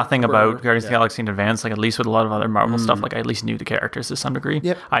I knew wrote- nothing about wrote- Guardians of the yeah. Galaxy in advance. Like at least with a lot of other Marvel stuff, like I at least knew the characters to some degree.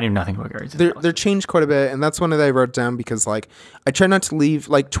 Yep. I knew nothing about Guardians of the They're Galaxy. changed quite a bit, and that's one that I wrote down because like I try not to leave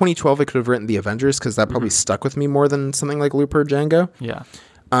like 2012. I could have written the Avengers because that probably stuck with me more than something like Looper or Django. Yeah.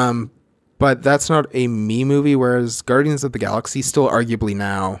 But that's not a me movie. Whereas Guardians of the Galaxy, still arguably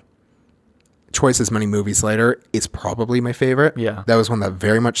now, twice as many movies later, is probably my favorite. Yeah. That was one that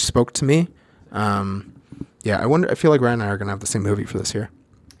very much spoke to me. Yeah, I wonder. I feel like Ryan and I are gonna have the same movie for this year.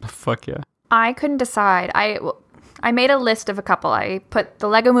 Fuck yeah. I couldn't decide. I made a list of a couple. I put the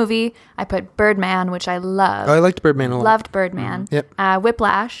Lego movie. I put Birdman, which I love. Oh, I liked Birdman a lot. Loved Birdman. Yep.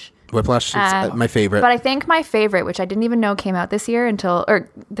 Whiplash. Whiplash is my favorite. But I think my favorite, which I didn't even know came out this year until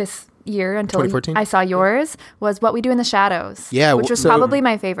 2014? I saw yours, was What We Do in the Shadows. Yeah, which was so- probably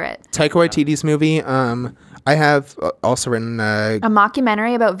my favorite. Taika Waititi's movie. I have also written. A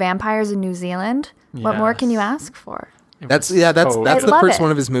mockumentary about vampires in New Zealand. What more can you ask for? That's so the love first it.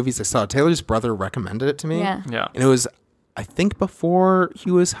 one of his movies I saw. Taylor's brother recommended it to me. Yeah. Yeah. And it was, I think, before he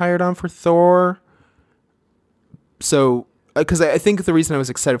was hired on for Thor. So, because I think the reason I was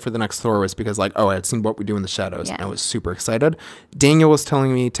excited for the next Thor was because, like, I had seen What We Do in the Shadows, Yeah. and I was super excited. Daniel was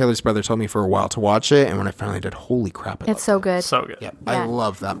telling me, Taylor's brother told me for a while to watch it, and when I finally did, holy crap, I It's so good. So good. yeah, Yeah. I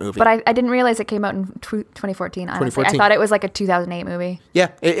love that movie. But I didn't realize it came out in 2014. Honestly, 2014. I thought it was like a 2008 movie. yeah,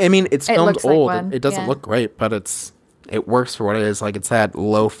 I mean, it's It filmed looks like old. one, It doesn't yeah. look great, but it works for what it is. Like, it's that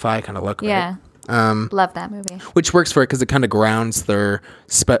lo-fi kind of look, right? Yeah. Love that movie. Which works for it because it kind of grounds their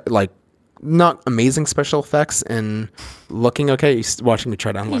not amazing special effects and looking okay. You're watching me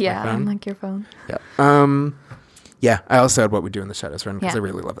try to unlock Yeah, my phone. unlike your phone. Yeah. Yeah. I also had What We Do in the Shadows because Yeah. I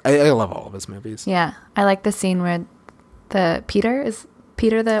really love it. I love all of his movies. Yeah, I like the scene where Peter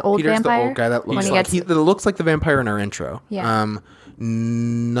the old Peter's vampire. the old guy that When looks he like gets- that looks like the vampire in our intro. Yeah.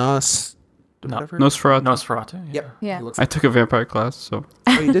 Whatever. Nosferatu. Nosferatu. Yeah. Yep. Yeah. He looks I took a vampire class, so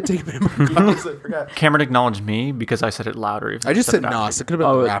oh, you did take a vampire class. I forgot. Cameron acknowledged me because I said it louder. even I just though said it Nos. after. It could have been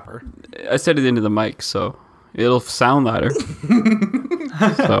Oh, the rapper. I said it into the mic, so it'll sound louder.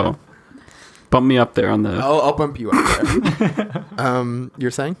 So bump me up there on the. I'll bump you up there.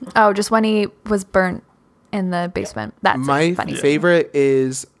 You're saying? Oh, just when he was burnt in the basement. That's My a funny. scene. favorite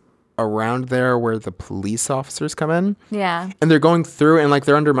is around there where the police officers come in. Yeah. And they're going through and like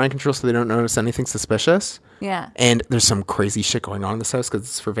they're under mind control so they don't notice anything suspicious. Yeah. And there's some crazy shit going on in this house because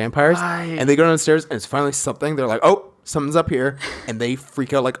it's for vampires. And they go downstairs and it's finally something. They're like, oh, something's up here. And they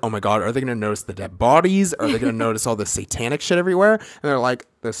freak out like, oh my God, are they going to notice the dead bodies? Are they going to notice all the satanic shit everywhere? And they're like,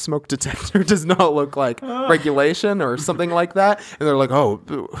 the smoke detector does not look like regulation or something like that. And they're like, oh,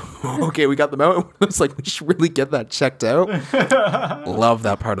 okay, we got them out. It's like, we should really get that checked out. Love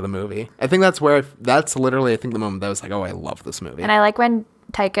that part of the movie. I think that's where, that's literally, I think the moment that I was like, oh, I love this movie. And I like when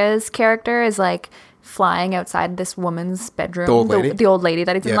Taika's character is like flying outside this woman's bedroom. The old lady? The old lady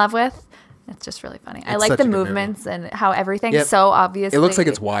that he's in Yep. love with. It's just really funny. I It's like such the a good movements and how everything's Yep. so obvious. It looks like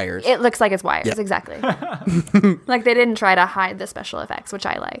it's wires. It looks like it's wires, Yep. exactly. Like they didn't try to hide the special effects, which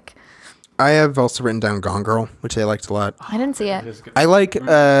I like. I have also written down Gone Girl, which I liked a lot. I didn't see it. I like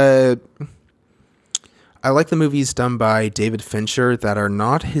the movies done by David Fincher that are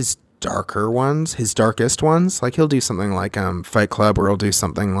not his darker ones, his darkest ones. Like he'll do something like Fight Club, or he'll do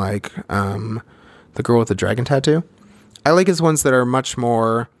something like The Girl with the Dragon Tattoo. I like his ones that are much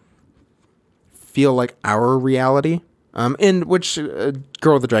more feel like our reality, in which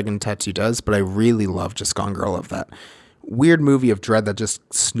Girl with the Dragon Tattoo does, but I really love just Gone Girl of that weird movie of dread that just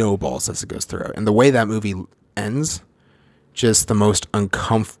snowballs as it goes through. And the way that movie ends, just the most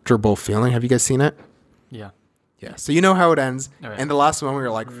uncomfortable feeling. Have you guys seen it? Yeah. Yeah. So you know how it ends. Right. And the last one, we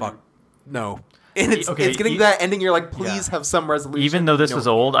were like, fuck, no. And it's getting to that ending. You're like, please have some resolution. Even though this is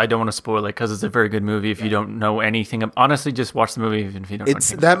old, I don't want to spoil it because it's a very good movie. If you don't know anything, honestly, just watch the movie even if you don't know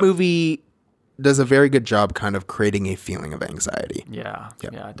anything. That movie does a very good job kind of creating a feeling of anxiety. Yeah.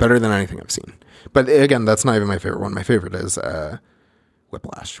 Better than anything I've seen. But again, that's not even my favorite one. My favorite is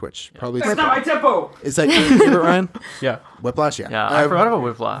Whiplash, which probably... That's not my tempo! Is that your favorite, Ryan? Yeah. Whiplash, yeah. Yeah, I forgot about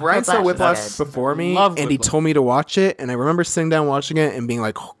Whiplash. Ryan saw Whiplash Whiplash is before me, Love and he Whiplash. told me to watch it, and I remember sitting down watching it and being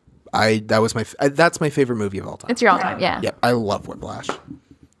like, that's my favorite movie of all time. It's your all time, yeah. Yeah, I love Whiplash.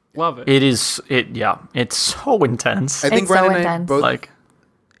 Love it. It's so intense. I think It's so Ryan and I intense. both, Like,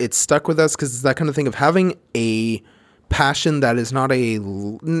 it stuck with us because it's that kind of thing of having a passion that is not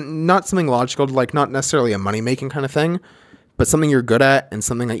something logical, like not necessarily a money-making kind of thing, but something you're good at and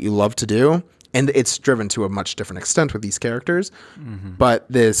something that you love to do. And it's driven to a much different extent with these characters. Mm-hmm. But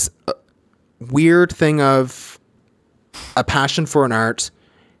this weird thing of a passion for an art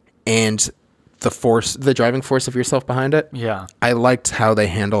and the driving force of yourself behind it. yeah. I liked how they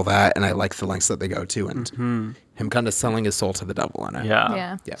handle that, and I like the lengths that they go to, and him kind of selling his soul to the devil in it.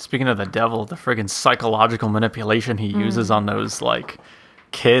 Yeah. Yeah. Speaking of the devil, the friggin' psychological manipulation he uses on those, like,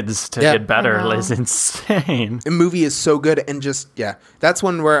 kids to get better I know. is insane. The movie is so good, and just that's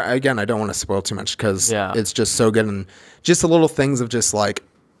one where again I don't want to spoil too much because it's just so good, and just the little things of just like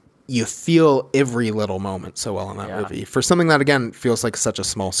you feel every little moment so well in that movie for something that again feels like such a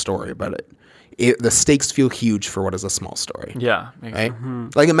small story, but the stakes feel huge for what is a small story. Yeah. Right?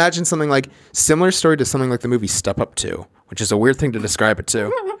 Like imagine something like similar story to something like the movie Step Up 2, which is a weird thing to describe it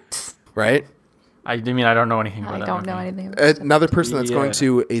to, right? I mean, I don't know anything about I that. don't know anything. Another person that's going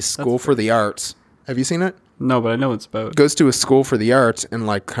to a school for the arts. Have you seen it? No, but I know what it's about. Goes to a school for the arts and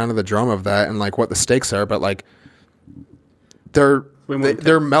like kind of the drama of that and like what the stakes are, but like they're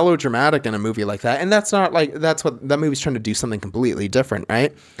melodramatic in a movie like that, and that's not like that's what that movie's trying to do, something completely different,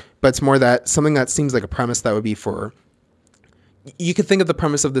 right? But it's more that something that seems like a premise that would be for. You could think of the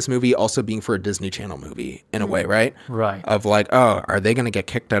premise of this movie also being for a Disney Channel movie in a way, right? Right. Of like, oh, are they going to get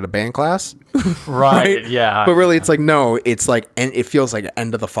kicked out of band class? Right. Yeah. But really, it's like no, it's like, and it feels like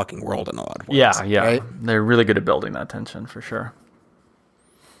end of the fucking world in a lot of ways. Yeah. Right? They're really good at building that tension for sure.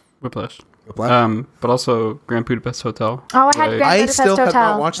 Whiplash. Whiplash. But also Grand Budapest Hotel. Oh, I had Grand I Budapest still have Hotel.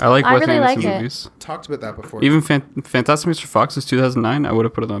 not watched. I like I Wes really Anderson like it. movies. Talked about that before. Even Fantastic Mr. Fox is 2009. I would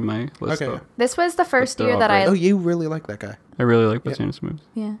have put it on my list. Okay. Though. This was the first they're year all that great. Oh, you really like that guy. I really like Wes Anderson movies.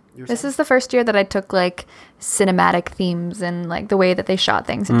 Yeah. This is the first year that I took like cinematic themes and like the way that they shot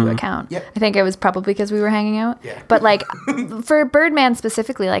things into account. Yep. I think it was probably because we were hanging out. Yeah. But like for Birdman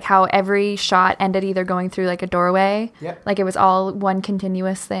specifically, like how every shot ended either going through like a doorway. Yep. Like it was all one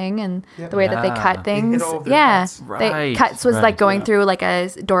continuous thing, and the way that they Yeah. cut They hit things. all of their Yeah. cuts. Right, Cuts was right, like going through like a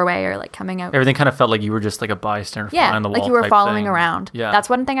doorway or like coming out. Everything kind of felt like you were just like a bystander fly on the wall. like you were type following thing. around. Yeah. That's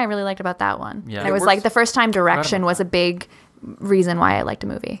one thing I really liked about that one. Yeah. And It it was works- like the first time direction was a big reason why I liked a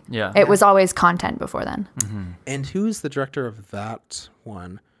movie. Yeah. It was always content before then. And who's the director of that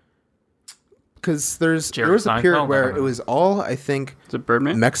one? Because there was Jerry a period Seinfeld? I where don't it know. was all, I think, Is it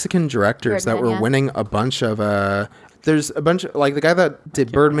Birdman? Mexican directors that Birdman, were yeah. winning a bunch of. There's a bunch of, like the guy that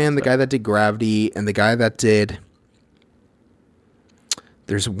did Birdman, the guy that did Gravity, and the guy that did.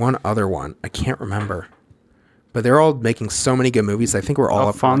 There's one other one I can't remember, but they're all making so many good movies. I think we're all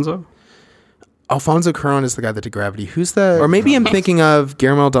Alfonso? Alfonso Cuarón is the guy that did Gravity. Who's the? Or maybe I'm thinking of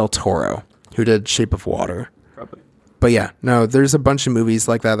Guillermo del Toro, who did Shape of Water. Probably. But yeah, no, there's a bunch of movies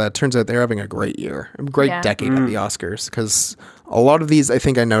like that that turns out they're having a great year, a great Yeah. decade at the Oscars. Because a lot of these, I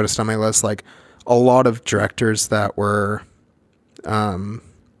think I noticed on my list, like a lot of directors that were,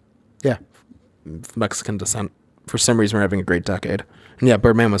 Mexican descent for some reason were having a great decade. And yeah,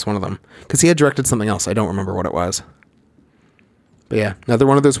 Birdman was one of them because he had directed something else. I don't remember what it was. But yeah, another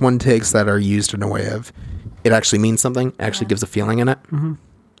one of those one takes that are used in a way of it actually means something, actually gives a feeling in it,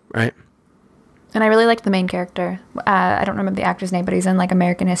 right? And I really liked the main character. I don't remember the actor's name, but he's in like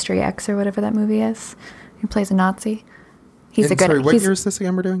American History X or whatever that movie is. He plays a Nazi. He's a good. Sorry, what he's year is this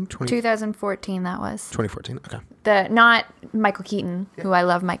again? We're doing 2014. That was 2014. Okay. not Michael Keaton, who I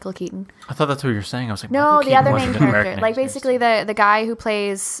love. Michael Keaton. I thought that's what you were saying. I was like, No, Michael the Keaton other wasn't main an character, American like actor. basically the guy who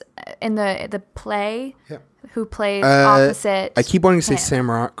plays in the play, Yeah. who plays opposite. I keep wanting to say him.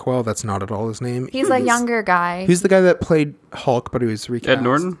 Sam Rockwell. That's not at all his name. He's a younger guy. Who's the guy that played Hulk, but he was recast? Ed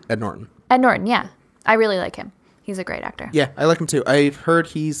Norton? Ed Norton. Ed Norton. Yeah, I really like him. He's a great actor. Yeah, I like him too. I've heard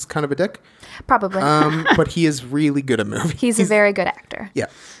he's kind of a dick, Probably. but he is really good at movies. He's a very good actor. Yeah.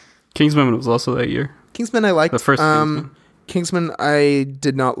 Kingsman was also that year. Kingsman I liked. The first Kingsman I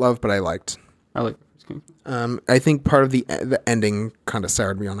did not love, but I liked. I like Kingsman. I think part of the ending kind of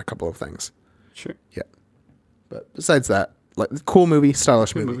soured me on a couple of things. Sure. Yeah. But besides that, like cool movie,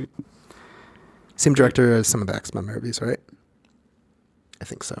 stylish Good movie. Same director as some of the X-Men movies, right? I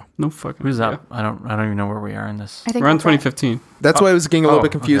think so. No fucking. Who's that? Yeah. I don't even know where we are in this. I think We're on that's it. 2015. That's why I was getting a little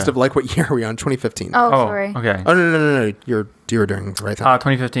bit confused okay. of like what year are we on? 2015. Oh, Oh, sorry. okay. Oh no. You were doing the right thing.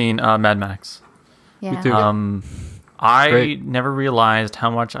 2015, Mad Max. Yeah. too. I Great. never realized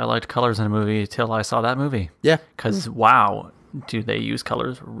how much I liked colors in a movie till I saw that movie. Yeah. Because wow, do they use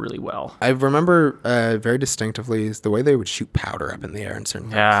colors really well? I remember very distinctively is the way they would shoot powder up in the air in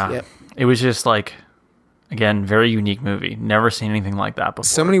certain Yeah. things. It was just like, again, very unique movie. Never seen anything like that before.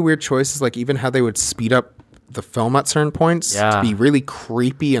 So many weird choices, like even how they would speed up the film at certain points to Yeah. be really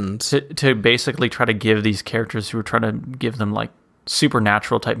creepy and to basically try to give these characters who were trying to give them like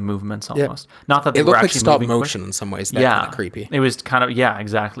supernatural type movements almost. Not that they it were looked like actually stop moving motion quick. in some ways. That Yeah, kind of creepy. It was kind of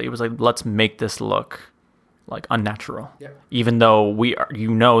exactly. It was like let's make this look like unnatural, Yeah. even though we are,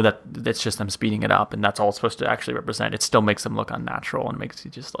 that it's just them speeding it up, and that's all it's supposed to actually represent. It still makes them look unnatural and makes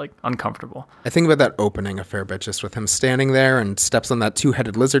you just like uncomfortable. I think about that opening a fair bit, just with him standing there and steps on that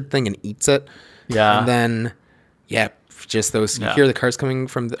two-headed lizard thing and eats it. Yeah. And then, just those, you hear the cars coming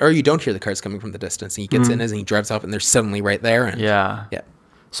from, or you don't hear the cars coming from the distance, and he gets in as and he drives off and they're suddenly right there. And Yeah. Yeah.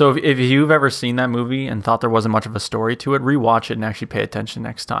 So if you've ever seen that movie and thought there wasn't much of a story to it, rewatch it and actually pay attention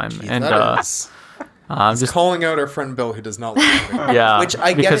next time. And just calling out our friend Bill who does not like it. yeah, Which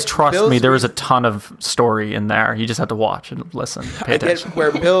I get because it. trust Bill's me, there is a reason- ton of story in there. You just have to watch and listen, pay I get attention.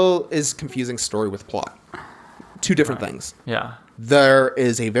 where Bill is confusing story with plot. Two different things. Yeah. There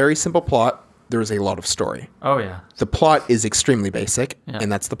is a very simple plot. There is a lot of story. Oh yeah. The plot is extremely basic, Yeah.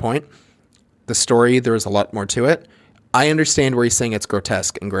 and that's the point. The story, there is a lot more to it. I understand where he's saying it's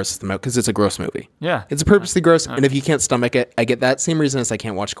grotesque and grosses them out because it's a gross movie. Yeah. It's purposely gross, and if you can't stomach it, I get that. Same reason as I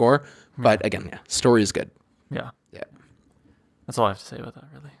can't watch gore. But again, story is good. Yeah. Yeah. That's all I have to say about that,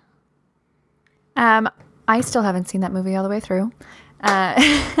 really. I still haven't seen that movie all the way through,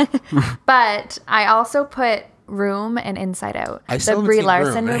 but I also put Room and Inside Out. I still The haven't Brie seen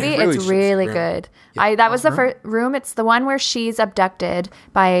Larson Room. I movie. really It's should really see Room. good. That was the first Room. It's the one where she's abducted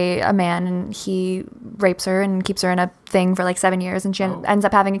by a man and he rapes her and keeps her in a thing for like 7 years, and she ends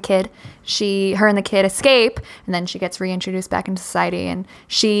up having a kid. Her and the kid escape, and then she gets reintroduced back into society, and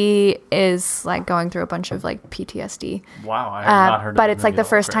she is like going through a bunch of like PTSD. Wow, I have not heard of But the it's like movie the at all.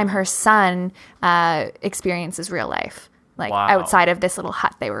 first time her son experiences real life, like Wow. outside of this little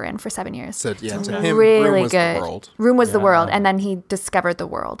hut they were in for 7 years. So, yeah, It's to him, really Room was good. the world. Room was the world, and then he discovered the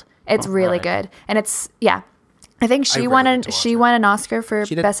world. It's really right. good, and it's I think she really won need to watch it. won an Oscar for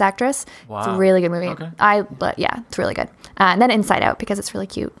She did. Best Actress. It's a Wow. really good movie. Okay. It's really good. And then Inside Out because it's really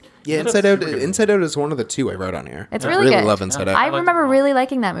cute. Yeah, That's Inside Out. super good. Inside Out is one of the two I wrote on here. It's I really good. love Inside Out. I liked it remember a lot. really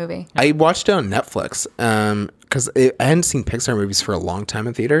liking that movie. I watched it on Netflix because I hadn't seen Pixar movies for a long time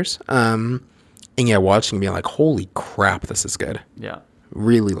in theaters. And watching being like, holy crap, this is good. Yeah.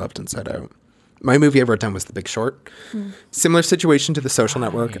 Really loved Inside Out. My movie I wrote down was The Big Short. Similar situation to The Social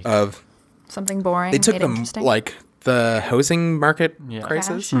Network of Something boring. they took made them interesting. like the housing market Yeah.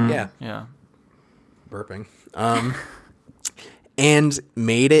 crisis. Crash. Yeah. Yeah. Burping. And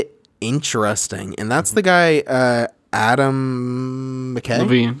made it interesting. And that's the guy, Adam McKay.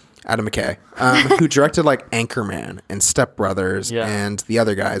 Levine. Adam McKay, who directed like Anchorman and Step Brothers Yeah. and the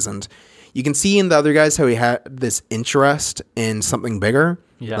other guys. And you can see in the other guys how he had this interest in something bigger.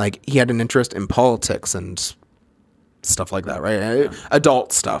 Yeah. Like he had an interest in politics and stuff like that, right?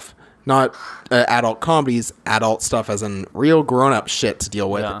 Adult stuff. Not adult comedies, adult stuff as in real grown-up shit to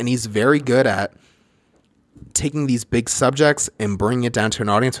deal with. Yeah. And he's very good at taking these big subjects and bringing it down to an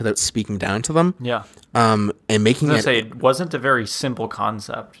audience without speaking down to them. Yeah. And making I it... was gonna say it wasn't a very simple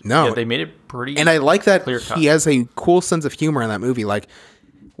concept. No. Yeah, they made it pretty. And I like that clear cut. he has a cool sense of humor in that movie, like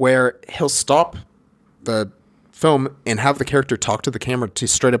where he'll stop the film and have the character talk to the camera to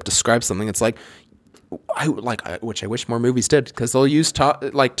straight up describe something. It's like, which I wish more movies did, because they'll use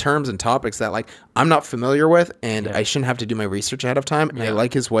terms and topics that like I'm not familiar with, and I shouldn't have to do my research ahead of time. And I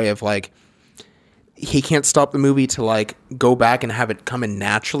like his way of like, he can't stop the movie to like go back and have it come in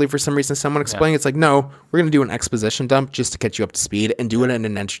naturally for some reason. Someone explaining it's like, no, we're gonna do an exposition dump just to get you up to speed and do it in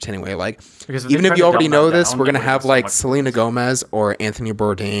an entertaining way. Like, Because even if you already know this, we're gonna it have so like much Selena Gomez or Anthony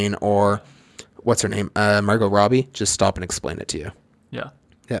Bourdain or what's her name, Margot Robbie, just stop and explain it to you. Yeah.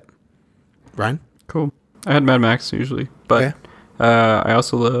 Yeah, Ryan. Cool. I had Mad Max usually, but Okay. I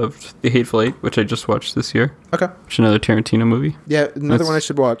also loved The Hateful Eight, which I just watched this year. Okay. Which is another Tarantino movie. Yeah, another That's- one I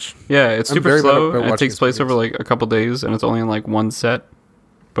should watch. Yeah, it's I'm super very bad slow. about And it watching takes place movies. over like a couple days, and it's only in like one set.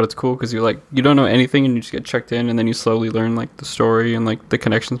 But it's cool because you don't know anything, and you just get checked in, and then you slowly learn like the story and like the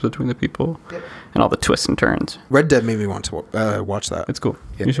connections between the people, and all the twists and turns. Red Dead made me want to watch that. It's cool.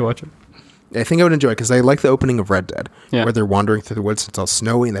 Yeah. You should watch it. I think I would enjoy it because I like the opening of Red Dead, Yeah. where they're wandering through the woods. It's all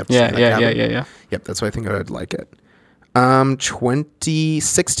snowy. And they have to stay in that cabin. Yeah. Yep, that's why I think I would like it.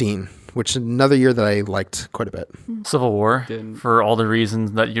 2016, which is another year that I liked quite a bit. Civil War, Didn't- for all the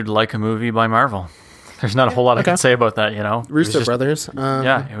reasons that you'd like a movie by Marvel. There's not a whole lot I can say about that, you know? It was Russo just- Brothers,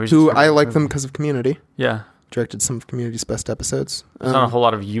 yeah, it was who just a I great like movie. them because of Community. Yeah. Directed some of Community's best episodes. There's not a whole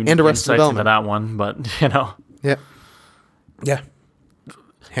lot of unique and Arrested insights into Development. that one, but, you know. Yeah. Yeah.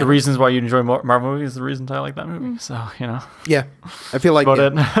 The reasons why you enjoy Marvel movies is the reasons I like that movie. So, you know. Yeah. I feel like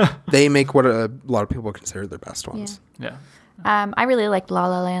About it. they make what a lot of people consider their best ones. Yeah. I really liked La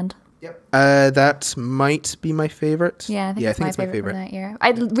La Land. That might be my favorite. Yeah, I think it's my favorite from that year. I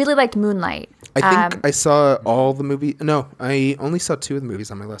really liked Moonlight. I think I saw all the movies. No, I only saw 2 of the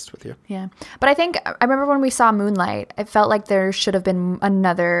movies on my list with you. Yeah, but I think I remember when we saw Moonlight, it felt like there should have been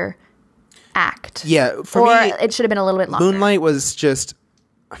another act. Yeah, for or me, it should have been a little bit longer. Moonlight was just.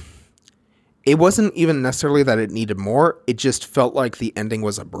 It wasn't even necessarily that it needed more. It just felt like the ending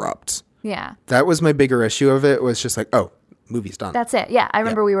was abrupt. Yeah, That was my bigger issue of it. Was just like, oh, movie's done. that's it. Yeah, I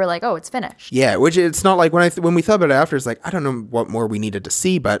remember we were like, oh, it's finished. Yeah, which it's not like when we thought about it after, it's like I don't know what more we needed to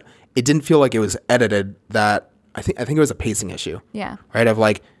see, but it didn't feel like it was edited. That I think it was a pacing issue. Yeah. Right. Of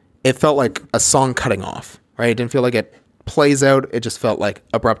like, it felt like a song cutting off. Right. It didn't feel like it plays out. It just felt like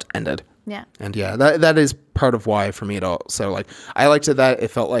abrupt ended. Yeah. And yeah, that is part of why for me it all. So like, I liked it that it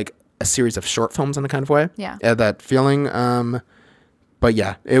felt like a series of short films in a kind of way. Yeah. That feeling. But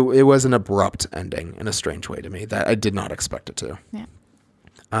yeah, it was an abrupt ending in a strange way to me that I did not expect it to. Yeah.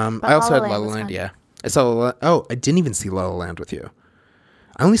 I also La La had La La Land was Land. fun. Yeah, I saw. I didn't even see La La Land with you.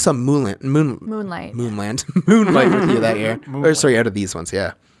 I only saw Moonlight. Moonlight with you that year. Or sorry, out of these ones,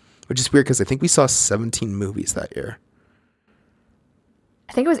 yeah. Which is weird because I think we saw 17 movies that year.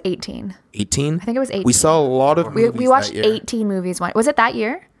 I think it was 18. 18. I think it was 18. We saw a lot of movies We watched that year. 18 movies. Was it that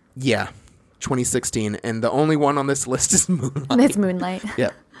year? Yeah, 2016, and the only one on this list is Moonlight. It's Moonlight.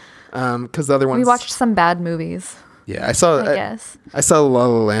 Yeah, because the other ones We watched some bad movies. Yeah, I saw. I guess. I saw La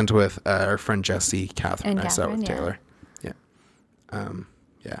La Land with our friend Jesse, Catherine. And I saw it with Catherine, Taylor. Yeah.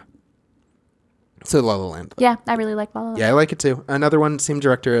 Yeah. So La La Land. Yeah, I really like La La Land. Yeah, I like it too. Another one, same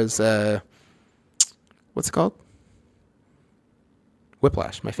director as what's it called?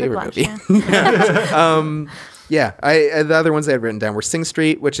 Whiplash, my favorite Whiplash, movie. yeah. Yeah, the other ones I had written down were Sing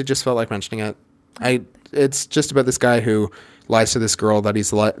Street, which I just felt like mentioning it. It's just about this guy who lies to this girl that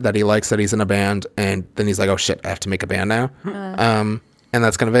he likes, that he's in a band, and then he's like, oh shit, I have to make a band now. And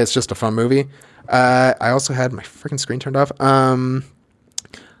that's kind of it. It's just a fun movie. I also had my freaking screen turned off. Hunt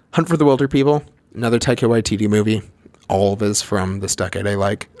for the Wilder People, another Taika Waititi movie. All of his from this decade I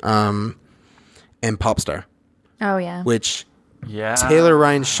like. And Popstar, Oh, yeah. which Yeah. Taylor,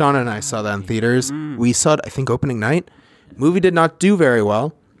 Ryan, Shauna, and I saw that in theaters. We saw it, I think, opening night. Movie did not do very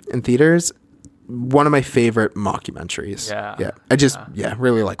well in theaters. One of my favorite mockumentaries. Yeah. I just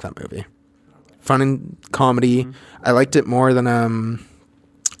really like that movie. Fun and comedy. I liked it more than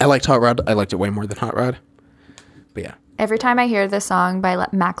I liked Hot Rod. I liked it way more than Hot Rod. But yeah. Every time I hear this song by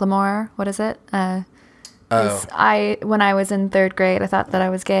Macklemore, what is it? When I was in 3rd grade, I thought that I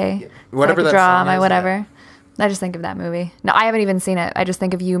was gay. Whatever so I that could draw song my is, whatever. I just think of that movie. No, I haven't even seen it. I just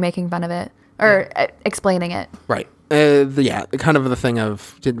think of you making fun of it or explaining it. Right. Kind of the thing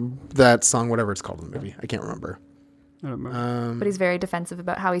of that song, whatever it's called in the movie. I can't remember. I don't remember. But he's very defensive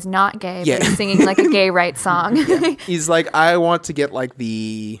about how he's not gay, Yeah. but he's singing like a gay rights song. He's like, I want to get like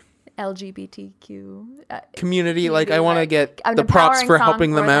the LGBTQ community, like I want to get an the props empowering for song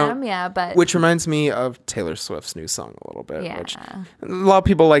helping them out. Yeah, but Which reminds me of Taylor Swift's new song a little bit. Yeah. Which a lot of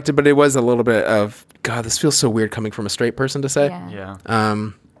people liked it, but it was a little bit of, God, this feels so weird coming from a straight person to say. yeah. Yeah.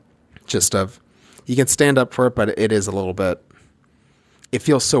 Just of, you can stand up for it, but it is a little bit, it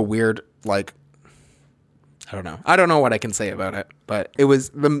feels so weird. Like, I don't know what I can say about it, but it was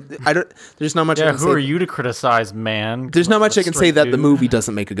there's not much I Yeah, can who say. are you to criticize, man? There's not much I can say Straight that the dude. movie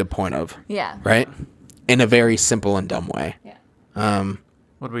doesn't make a good point of. Yeah. Right? In a very simple and dumb way. Yeah.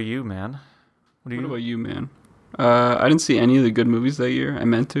 What about you, man? What do What you? about you, man? I didn't see any of the good movies that year. I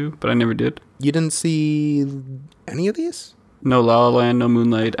meant to, but I never did. You didn't see any of these? No La La Land, no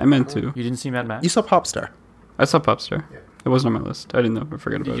Moonlight. I meant to. You didn't see Mad Max? You saw Popstar. I saw Popstar. It wasn't on my list. I didn't know. I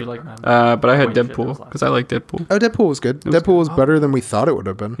forgot Did about you it. like Mad Max? But I had Wait, shit, that was Deadpool last because I like Deadpool. Oh, Deadpool was good. was Deadpool was better than we thought it would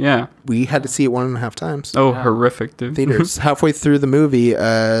have been. Yeah. We had to see it 1.5 times. Oh, Yeah. horrific, dude. Theaters. Halfway through the movie,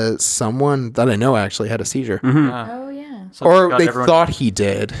 someone that I know actually had a seizure. Yeah. Oh yeah. So Or got they everyone- thought he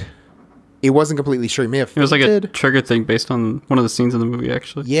did. It wasn't completely sure. He may have It was like a fainted. trigger thing based on one of the scenes in the movie,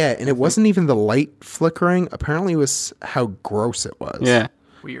 actually. Yeah, and it wasn't even the light flickering. Apparently, it was how gross it was. Yeah.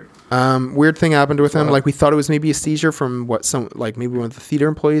 Weird. Weird thing happened with him. Like we thought it was maybe a seizure from what maybe one of the theater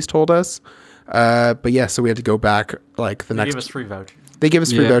employees told us. But yeah, so we had to go back like the They next. gave us free vouchers. They gave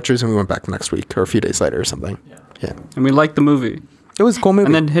us free Yeah. vouchers, and we went back the next week or a few days later or something. Yeah. Yeah, And we liked the movie. it was a cool movie.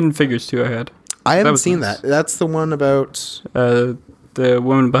 And then Hidden Figures, too, I had. I haven't was seen nice. that. That's the one about. The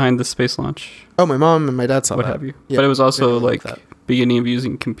woman behind the space launch, Oh, my mom and my dad saw what that. have you. Yeah, But it was also really like that. beginning of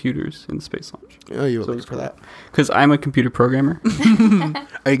using computers in space launch. Oh, you were So looking it's for that. Because I'm a computer programmer.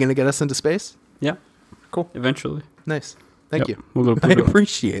 Are you gonna get us into space? Yeah. Cool. Eventually. Nice. Thank Yep. you. We'll go to I Pluto.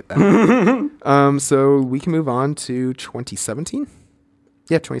 appreciate that. So we can move on to 2017.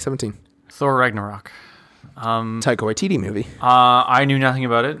 Yeah, 2017. Thor Ragnarok. Taika Waititi movie. I knew nothing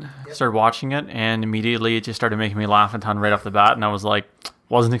about it. Started watching it, and immediately it just started making me laugh a ton right off the bat. And I was like,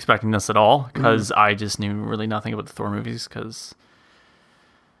 wasn't expecting this at all because I just knew really nothing about the Thor movies because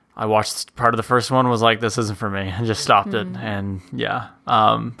I watched part of the first one, was like, this isn't for me, and just stopped it. And yeah,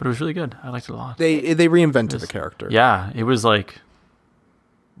 but it was really good. I liked it a lot. They reinvented the character. Yeah, it was like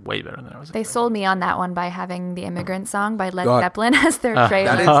way better than I was They expecting. sold me on that one by having the Immigrant Song by Led God. Zeppelin as their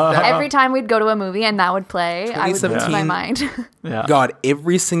trailer. that- Every time we'd go to a movie and that would play, I would lose 2017. my mind. Yeah. God,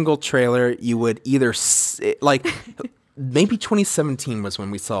 every single trailer you would either like. Maybe 2017 was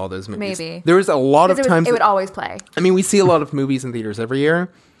when we saw those movies. Maybe. There was a lot of times. It would always play. I mean, we see a lot of movies in theaters every year,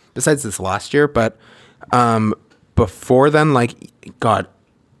 besides this last year. But before then, like, God,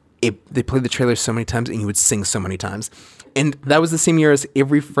 they played the trailer so many times, and you would sing so many times. And that was the same year as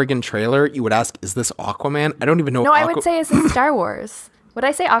every friggin' trailer. You would ask, "Is this Aquaman?" I don't even know. No, if I would say it's in Star Wars. Would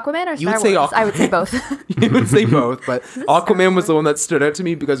I say Aquaman or You Star would say Wars? I would say Aquaman. both. you would say both, but Aquaman was the one that stood out to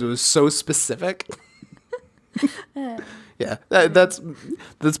me because it was so specific. Yeah, that's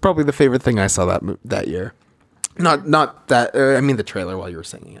probably the favorite thing I saw that year. Not that. I mean, the trailer while you were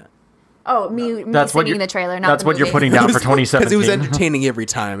singing it. Oh, me That's what singing you're- the trailer, not That's the what you're movie. putting down for 2017. Because it was entertaining every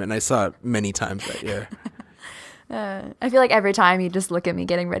time, and I saw it many times that year. I feel like every time you just look at me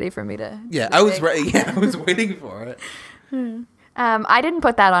getting ready for me to. Yeah, to I was sing. ready. Yeah, I was waiting for it. I didn't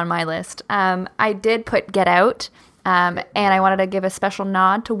put that on my list. I did put Get Out, and I wanted to give a special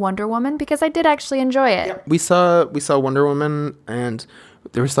nod to Wonder Woman because I did actually enjoy it. We saw Wonder Woman, and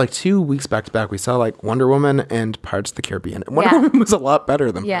there was like 2 weeks back to back. We saw like Wonder Woman and Pirates of the Caribbean. And Wonder Yeah. Woman was a lot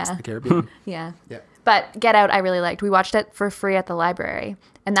better than Yeah. Pirates of the Caribbean. Yeah. Yeah. But Get Out, I really liked. We watched it for free at the library,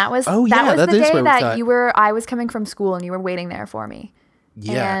 and that was Oh, yeah, that was that the is day where we saw that it. I was coming from school and you were waiting there for me.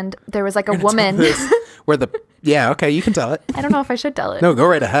 Yeah. And there was like a We're gonna tell woman. this where okay, you can tell it. I don't know if I should tell it. No, go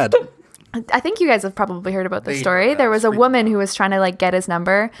right ahead. I think you guys have probably heard about this They- story. yeah, There was a it's woman who was trying to like get his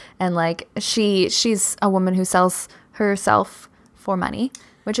number, and like she's a woman who sells herself for money,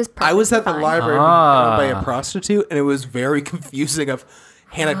 which is I was at the perfectly fine. library being found by a prostitute, and it was very confusing. Of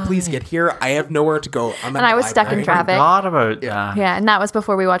Hannah, please get here. I have nowhere to go. I'm And I was stuck in library. traffic. Forgot about that. Yeah, and that was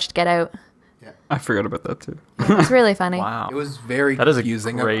before we watched Get Out. I forgot about that, too. It was really funny. Wow. It was very That is a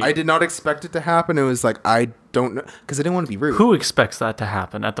confusing. great- I did not expect it to happen. It was like, I don't know, because I didn't want to be rude. Who expects that to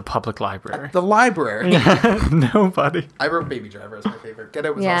happen at the public library? The library. Nobody. I wrote Baby Driver as my favorite. Get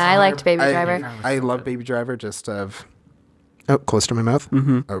It was Yeah, also I liked my- Baby Driver. I love Baby Driver just of... Oh, close to my mouth?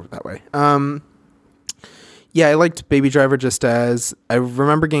 Oh, that way. Yeah, I liked Baby Driver just as... I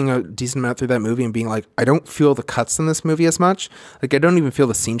remember getting a decent amount through that movie and being like, I don't feel the cuts in this movie as much. Like, I don't even feel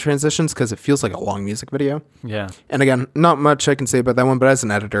the scene transitions because it feels like a long music video. Yeah. And again, not much I can say about that one, but as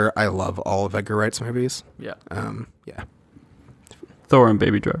an editor, I love all of Edgar Wright's movies. Yeah. Yeah. Thor and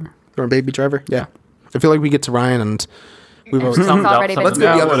Baby Driver. Or Baby Driver? Yeah. I feel like we get to Ryan and we've already... It's already been Let's go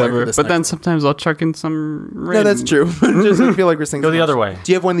done. the other way for Whatever. this But next then one. sometimes I'll chuck in some No, random... that's true. Just I feel like we're saying Go so the much. other way.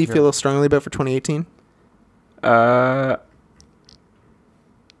 Do you have one that you feel strongly about for 2018? I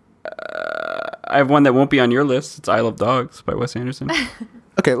have one that won't be on your list. It's I Love Dogs by Wes Anderson.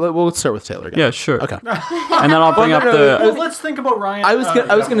 Okay, we'll start with Taylor again. Yeah, sure. Okay. And then I'll bring up the... Well, let's think about Ryan. I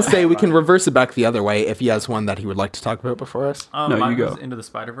was gonna say we can reverse it back the other way if he has one that he would like to talk about before us. No, mine you go. was Into the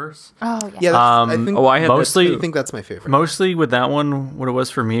Spider-Verse. Oh yeah. Yeah, that's, I think, Oh, I had mostly- I think that's my favorite. Mostly with that one, what it was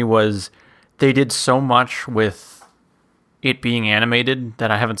for me was they did so much with it being animated,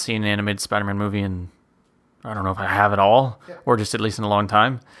 that I haven't seen an animated Spider-Man movie in, I don't know if I have at all, or just at least in a long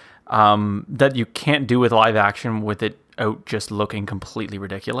time, that you can't do with live action with it out just looking completely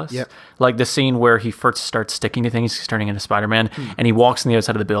ridiculous. Yep. Like the scene where he first starts sticking to things, he's turning into Spider-Man, and he walks on the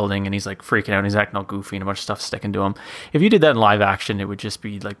outside of the building, and he's like freaking out, and he's acting all goofy, and a bunch of stuff sticking to him. If you did that in live action, it would just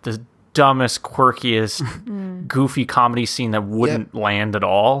be like the dumbest, quirkiest, goofy comedy scene that wouldn't land at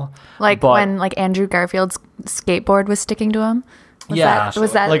all. Like But- when like Andrew Garfield's skateboard was sticking to him. Was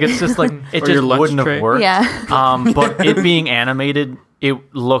that like it's just like it Or just your lunch wouldn't tray. have worked. Yeah. But it being animated, it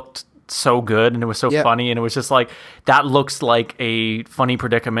looked so good and it was so funny, and it was just like that looks like a funny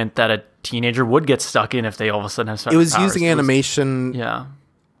predicament that a teenager would get stuck in if they all of a sudden have It was powers. using animation Yeah.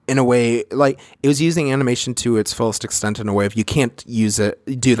 in a way, like it was using animation to its fullest extent in a way. If you can't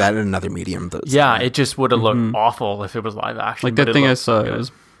do that in another medium, Yeah, it just would have looked awful if it was live action. Like but that it thing I looked saw, good. it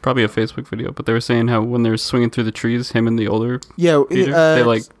was probably a Facebook video, but they were saying how when they were swinging through the trees, him and the older yeah. Peter, they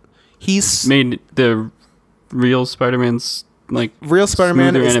like he's made the real Spider-Man's like real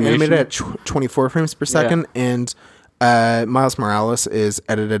Spider-Man smoother is animation. animated at 24 frames per second, and Miles Morales is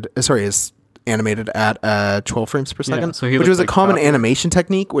animated at 12 frames per second, so he which looks was a like common Chopper. animation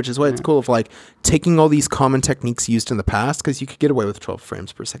technique, which is why it's cool of like taking all these common techniques used in the past, because you could get away with 12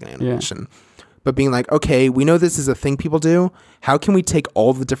 frames per second animation. But being like, okay, we know this is a thing people do. How can we take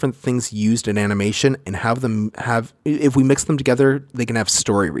all the different things used in animation and have them if we mix them together, they can have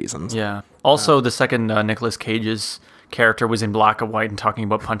story reasons. Yeah. Also, the second Nicolas Cage's character was in black and white and talking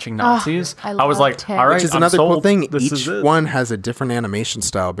about punching Nazis. I was like, loved him. all right, Which is I'm another cool sold. thing. This Each is it. one has a different animation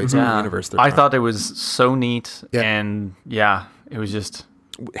style based on the universe they're I from. thought it was so neat, Yeah. and yeah, it was just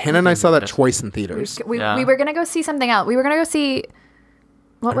Hannah and I saw that twice in theaters. we Yeah. were gonna go see something else. We were gonna go see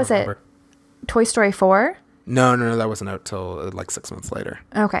what was remember. it? Toy Story 4? No, that wasn't out till like 6 months later.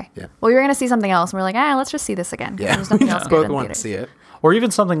 Okay. Yeah. Well, we were gonna see something else, and we are like, let's just see this again. 'cause Yeah, There's nothing else good both in wanted to theaters. see it. or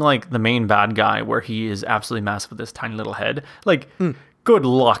even something like the main bad guy where he is absolutely massive with this tiny little head. Like, good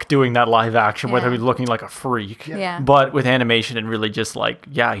luck doing that live action with Yeah. him looking like a freak. Yeah. But with animation and really just like,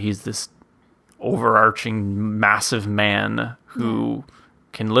 yeah, he's this overarching massive man who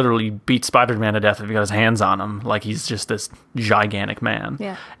can literally beat Spider-Man to death if he got his hands on him. Like, he's just this gigantic man.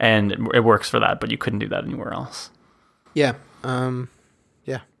 Yeah. And it works for that, but you couldn't do that anywhere else. Yeah. So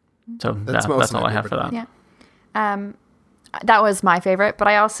That's that's my all I have for favorite. that. Yeah. That was my favorite, but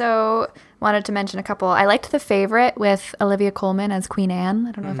I also wanted to mention a couple. I liked The Favorite with Olivia Colman as Queen Anne.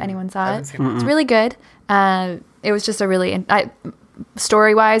 I don't know if anyone saw it. It's really good. It was just a really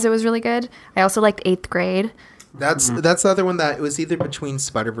story-wise, it was really good. I also liked 8th Grade. That's the other one that it was either between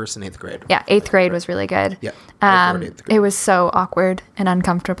Spider-Verse and 8th grade. Yeah, 8th Grade was really good. Yeah. I adored 8th grade. It was so awkward and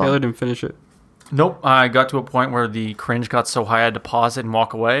uncomfortable. Taylor didn't finish it. Nope, I got to a point where the cringe got so high I had to pause it and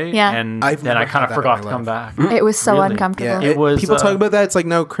walk away. Yeah. And I've then I never kind had of that in forgot my to come life. back. It was so Really? uncomfortable. Yeah, It was, people talk about that. It's like,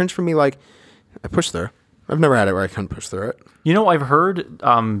 no, cringe for me. Like, I push through. I've never had it where I couldn't push through it. You know, I've heard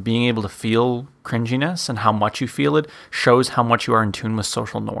being able to feel cringiness and how much you feel it shows how much you are in tune with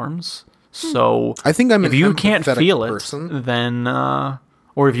social norms. So I think I'm if an you can't empathetic feel person. it, then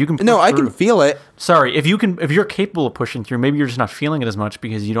or if you can No, push I can through- feel it. Sorry, if you're capable of pushing through, maybe you're just not feeling it as much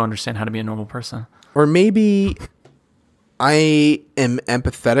because you don't understand how to be a normal person. Or maybe I am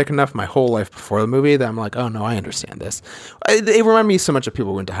empathetic enough my whole life before the movie that I'm like, oh no, I understand this. It reminded me so much of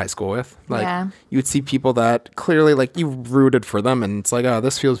people we went to high school with. Like, Yeah. you would see people that clearly, like, you rooted for them, and it's like, oh,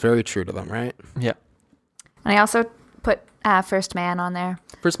 this feels very true to them, right? Yeah. And I also put First Man on there.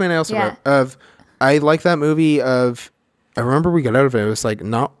 First Man I also Yeah. wrote I like that movie I remember we got out of it. It was like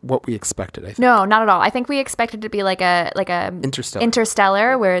not what we expected, I think. No, not at all. I think we expected it to be like a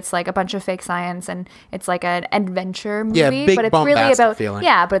Interstellar. where it's like a bunch of fake science and it's like an adventure movie. Yeah, big but it's really bombastic about feeling.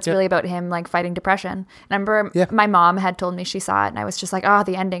 yeah, but it's Yeah. really about him like fighting depression. And I remember Yeah. my mom had told me she saw it, and I was just like, oh,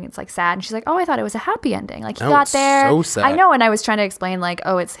 the ending, it's like sad. And she's like, oh, I thought it was a happy ending. Like he No, got it's there. so sad. I know, and I was trying to explain like,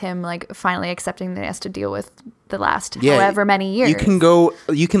 oh, it's him like finally accepting that he has to deal with the last however many years.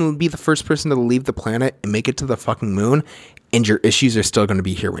 You can be the first person to leave the planet and make it to the fucking moon, and your issues are still going to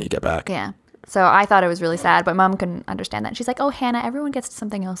be here when you get back. Yeah. So I thought it was really sad, but Mom couldn't understand that. And she's like, "Oh, Hannah, everyone gets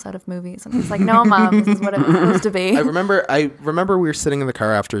something else out of movies." And I was like, "No, Mom, this is what it was supposed to be." I remember we were sitting in the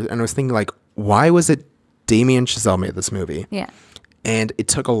car after, and I was thinking, like, why was it Damien Chazelle made this movie? Yeah. And it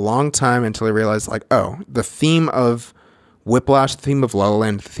took a long time until I realized, like, oh, the theme of Whiplash, the theme of La La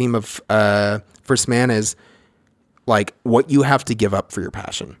Land, the theme of First Man is like what you have to give up for your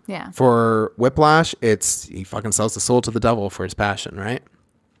passion. Yeah. For Whiplash, it's he fucking sells the soul to the devil for his passion, right?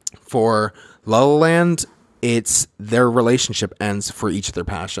 For La La Land, it's their relationship ends for each of their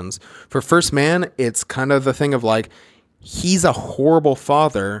passions. For First Man, it's kind of the thing of like he's a horrible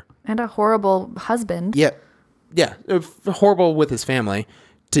father. And a horrible husband. Yeah. horrible with his family,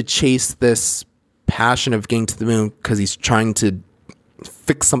 to chase this passion of getting to the moon because he's trying to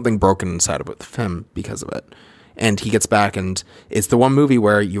fix something broken inside of him because of it. And he gets back, and it's the one movie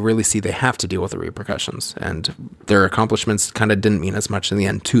where you really see they have to deal with the repercussions, and their accomplishments kind of didn't mean as much in the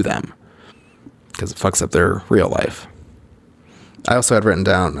end to them because it fucks up their real life. I also had written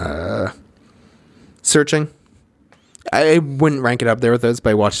down Searching. I wouldn't rank it up there with those, but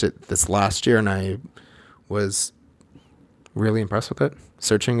I watched it this last year, and I was really impressed with it.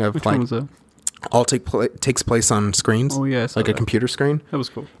 Searching of Which like one was that? all takes place on screens. Oh, yeah, I saw like a that. computer screen. That was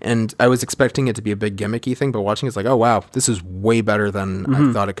cool. And I was expecting it to be a big gimmicky thing, but watching it's like, oh wow, this is way better than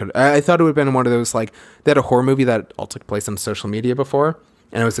I thought it could. I thought it would have been one of those, like, they had a horror movie that all took place on social media before,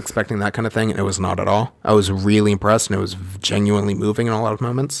 and I was expecting that kind of thing, and it was not at all. I was really impressed, and it was genuinely moving in a lot of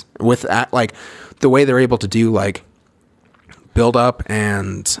moments. With that, like, the way they're able to do, like, build up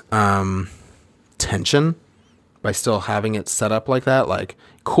and tension by still having it set up like that, like,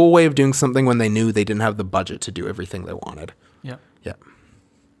 cool way of doing something when they knew they didn't have the budget to do everything they wanted. Yeah. Yeah.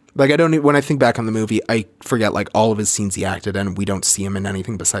 Like, when I think back on the movie, I forget, like, all of his scenes he acted in, we don't see him in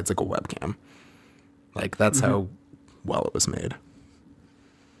anything besides, like, a webcam. Like, that's how well it was made.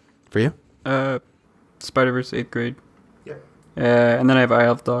 For you? Spider-Verse 8th grade. Yeah. And then I have I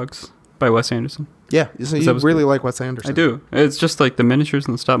Have Dogs by Wes Anderson. Yeah. So you that was really good. like Wes Anderson. I do. It's just like the miniatures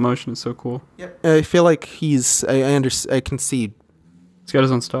and the stop motion is so cool. Yeah. I feel like he's, I can see, He's got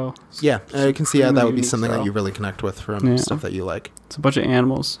his own style. yeah, I can see how that Really would be unique something that style. you really connect with from Yeah. stuff that you like. It's a bunch of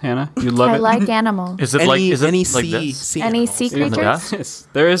animals, Hannah. You love I it. like animals. Is it like is it any like sea, this? sea Any animals. sea Even the creatures? best? Yes,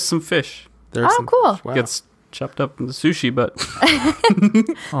 there is some fish. There are Oh, some cool. fish. Wow. Gets chopped up into sushi, but Oh,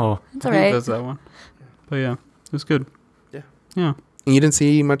 That's I all think right. that's that one. But yeah, it was good. Yeah. Yeah. And you didn't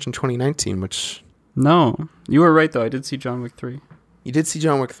see much in 2019, which No, you were right though. I did see John Wick 3. you did see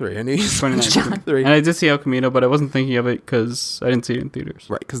John Wick 3. I knew you saw 2019. John Wick 3. And I did see El Camino, but I wasn't thinking of it because I didn't see it in theaters.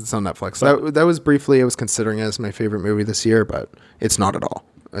 Right, because it's on Netflix. That was briefly, I was considering it as my favorite movie this year, but it's not at all.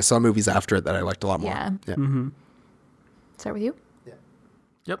 I saw movies after it that I liked a lot more. Yeah. Mm-hmm. Start with you.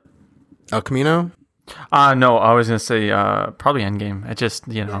 yep. El Camino? No, I was gonna say probably Endgame. It just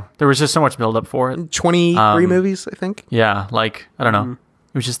there was just so much build up for it. 23 movies, I think. Yeah, like I don't know.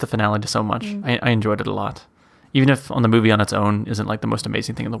 It was just the finale to so much. I enjoyed it a lot. Even if on the movie on its own isn't like the most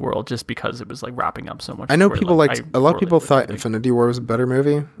amazing thing in the world, just because it was like wrapping up so much. I know where, people like, liked, I a lot of really people thought really- Infinity War was a better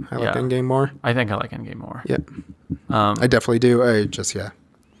movie. I like Yeah. Endgame more. I think I like Endgame more. Yeah. I definitely do.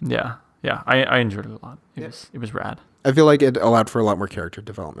 Yeah. I enjoyed it a lot. It was rad. I feel like it allowed for a lot more character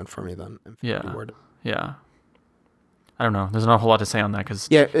development for me than Infinity Yeah. War did. Yeah. I don't know. There's not a whole lot to say on that because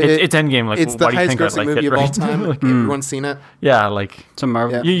Yeah, it's Endgame. Like, It's the why do you highest think I grossing like movie it? of all Right? time. Like, everyone's seen it. Yeah, like It's a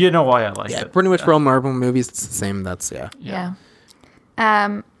Marvel. Yeah. you know why I like Yeah, it. pretty much for all Marvel movies, it's the same. That's, Yeah.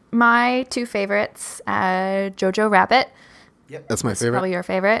 My two favorites, Jojo Rabbit. That's my favorite. Probably your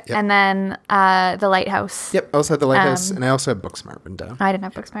favorite. Yep. And then The Lighthouse. Yep, I also had The Lighthouse, and I also had Booksmart written down. I didn't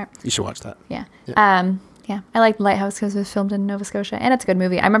have Booksmart. You should watch that. Yeah. Yeah. I like Lighthouse because it was filmed in Nova Scotia, and it's a good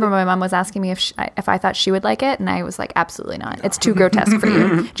movie. I remember my mom was asking me if I thought she would like it, and I was like, absolutely not. It's too grotesque for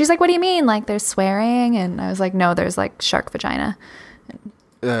you. She's like, what do you mean? Like, there's swearing? And I was like, no, there's like shark vagina.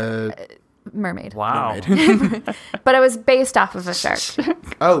 Mermaid. Wow. But it was based off of a shark.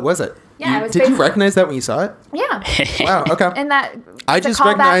 Oh, was it? Yeah, it was Did you based- recognize that when you saw it? Yeah. Wow, okay. And that I it's a just callback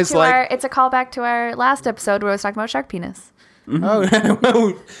recognized, to like- it's a callback to our last episode where I was talking about shark penis.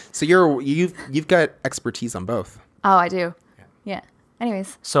 Oh, so you've got expertise on both. Oh, I do. Yeah.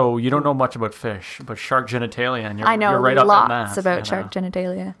 Anyways, So you don't know much about fish, but shark genitalia, and I know you're right up in lots that, about shark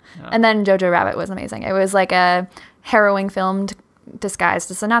genitalia. And then Jojo Rabbit was amazing. It was like a harrowing film disguised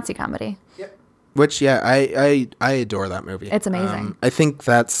as a Nazi comedy. Which, yeah, I adore that movie. It's amazing. I think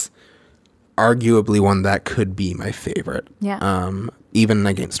that's arguably one that could be my favorite. Yeah. Even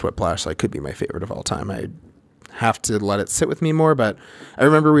against Whiplash, like, could be my favorite of all time. I have to let it sit with me more, but I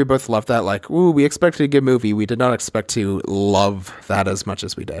remember we both loved that. Like, ooh, we expected a good movie. We did not expect to love that as much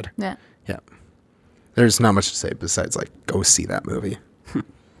as we did. Yeah. Yeah. There's not much to say besides, like, go see that movie.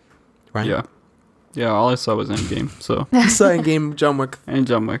 Right? Yeah. Yeah, all I saw was Endgame, so. So Endgame, John Wick, And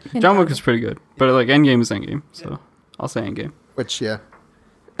John Wick. John Wick is pretty good, but like Endgame is Endgame, so I'll say Endgame. which, yeah.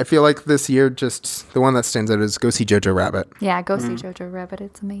 I feel like this year, just the one that stands out is go see Jojo Rabbit. Yeah, go see Jojo Rabbit.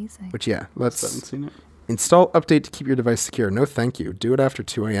 It's amazing. Which, yeah, I haven't let's seen it. install update to keep your device secure. No, thank you. Do it after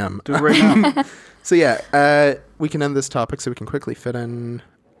 2 a.m. Do it right now. So, yeah, we can end this topic so we can quickly fit in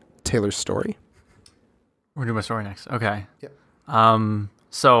Taylor's story. We're doing my story next. Okay. Yep.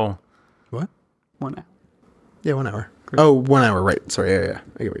 So What? 1 hour. Yeah, 1 hour. Oh, 1 hour, right. Sorry, yeah.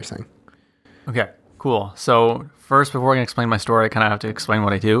 I get what you're saying. okay, cool. So first, before I can explain my story, I kind of have to explain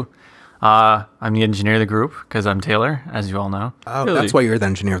what I do. I'm the engineer of the group because I'm Taylor, as you all know. Oh, Really? that's why you're the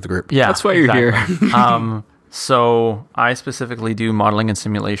engineer of the group. Yeah, That's why you're here. So I specifically do modeling and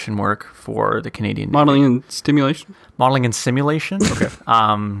simulation work for the Canadian Modeling and stimulation. modeling and simulation. Okay.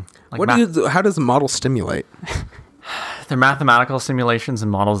 How does a model stimulate? They're mathematical simulations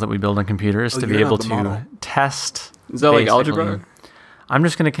and models that we build on computers to be you're able not the model. to test. Is that like basically- algebra? I'm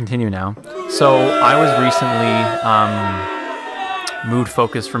just going to continue now. So I was recently moved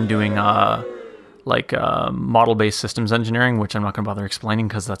focus from doing model-based systems engineering, which I'm not going to bother explaining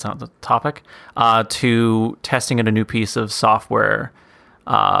because that's not the topic, to testing in a new piece of software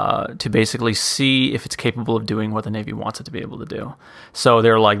to basically see if it's capable of doing what the Navy wants it to be able to do. So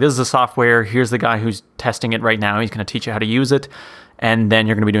they're like, this is the software. Here's the guy who's testing it right now. He's going to teach you how to use it. And then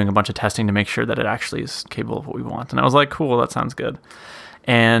you're going to be doing a bunch of testing to make sure that it actually is capable of what we want. And I was like, cool, that sounds good.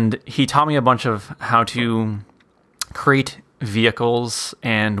 And he taught me a bunch of how to create vehicles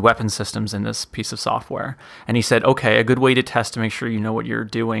and weapon systems in this piece of software. And he said, okay, a good way to test to make sure you know what you're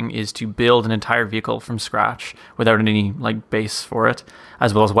doing is to build an entire vehicle from scratch without any base for it,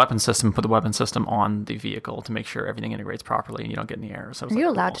 as well as a weapon system, put the weapon system on the vehicle to make sure everything integrates properly and you don't get any errors. So Are you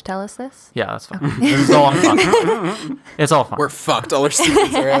allowed to tell us this? Yeah, that's fine. This is all fun. It's all fun. We're fucked. All our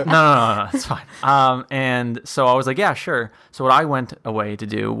students are out. No, it's fine. And so I was like, yeah, sure. So what I went away to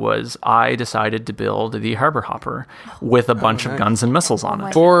do was I decided to build the Harbor Hopper with a bunch of guns and missiles on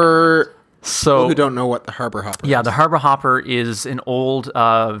it. For people So who don't know what the Harbor Hopper yeah, is. the Harbor Hopper is an old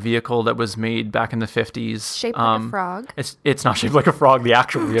vehicle that was made back in the 50s. Shaped like a frog. It's not shaped like a frog, the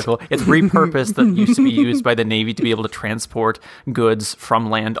actual vehicle. It's repurposed that used to be used by the Navy to be able to transport goods from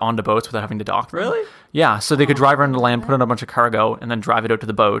land onto boats without having to dock them. Really? Yeah, so they could drive around the land, put in a bunch of cargo, and then drive it out to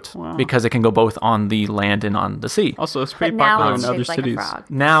the boat because it can go both on the land and on the sea. Also, it's But pretty now popular it's in other shaped like a cities. frog.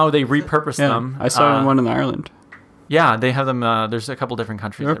 Now they repurpose Yeah, them. I saw one in Ireland. Yeah, they have them. There's a couple different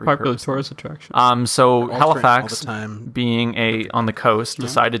countries They're a that popular repurpose them. tourist attraction. So All Halifax, the time. being on the coast,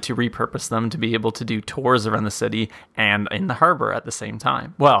 decided to repurpose them to be able to do tours around the city and in the harbor at the same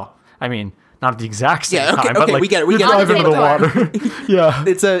time. Well, I mean, not at the exact same Yeah, okay, time, but okay, like we get it. We you get it. drive into the water. Yeah,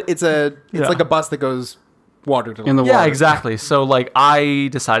 It's Yeah. like a bus that goes water to In the yeah, water. exactly. So I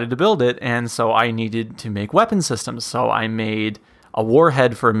decided to build it, and so I needed to make weapon systems. So I made a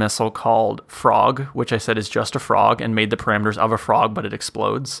warhead for a missile called Frog, which I said is just a frog, and made the parameters of a frog, but it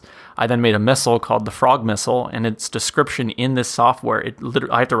explodes. I then made a missile called the Frog Missile, and its description in this software,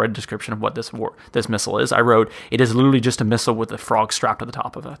 I have to write a description of what this missile is. I wrote, it is literally just a missile with a frog strapped to the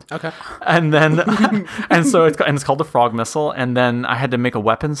top of it. Okay. And then, it's called the Frog Missile. And then I had to make a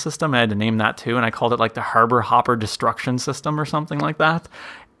weapon system. I had to name that too. And I called it like the Harbor Hopper Destruction System or something like that.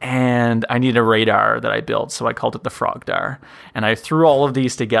 And I needed a radar that I built, so I called it the Frogdar. And I threw all of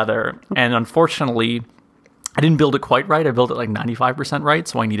these together. And unfortunately, I didn't build it quite right. I built it like 95% right,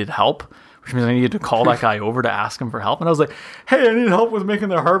 so I needed help, which means I needed to call that guy over to ask him for help. And I was like, hey, I need help with making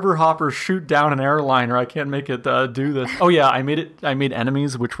the Harbor Hopper shoot down an airliner. I can't make it do this. Oh yeah, I made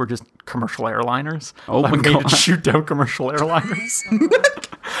enemies, which were just commercial airliners. Oh I my made God. it shoot down commercial airliners.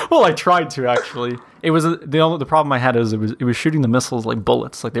 Well, I tried to actually. It was the problem I had is it was shooting the missiles like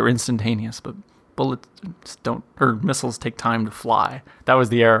bullets, like they were instantaneous, but bullets missiles take time to fly. That was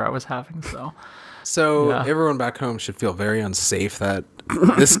the error I was having. So yeah. Everyone back home should feel very unsafe that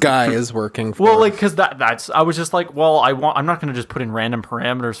this guy is working for. Well, like because I was just like, well, I'm not going to just put in random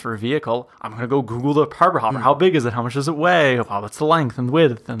parameters for a vehicle. I'm going to go Google the Harbor Hopper. How big is it? How much does it weigh? Wow, what's the length and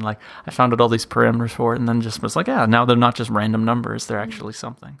width? And like I found out all these parameters for it, and then just was like, yeah, now they're not just random numbers; they're actually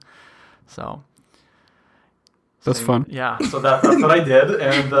something. So That's fun. yeah, so that's what I did,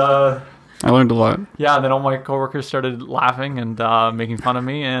 and I learned a lot. yeah, then all my coworkers started laughing and making fun of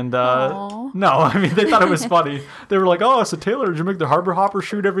me, and Aw. no, I mean they thought it was funny. They were like, "Oh, so Taylor, did you make the Harbor Hopper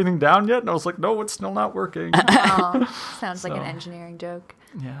shoot everything down yet?" And I was like, "No, it's still not working." Oh, sounds like an So. engineering joke.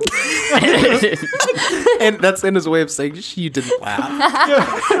 Yeah. and that's in his way of saying you didn't laugh.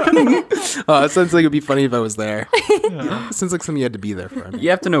 It sounds like it'd be funny if I was there. It sounds like something you had to be there for. You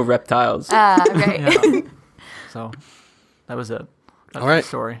have to know reptiles. Right. Yeah. So that was it. That's All right. the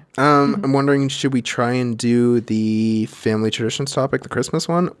story. I'm wondering, should we try and do the family traditions topic, the Christmas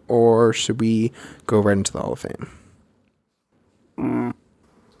one, or should we go right into the Hall of Fame? I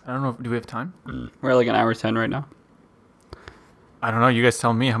don't know. Do we have time? We're at like an hour 10 right now. I don't know. You guys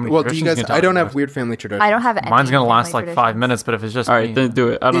tell me how many. Well, do you traditions guys? can I don't talk have about. weird family traditions. I don't have any Mine's gonna last family like 5 traditions. minutes, but if it's just All me, right, then do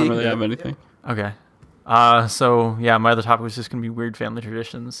it. I don't Yeah, really yeah. have anything. okay. So yeah, my other topic was just gonna be weird family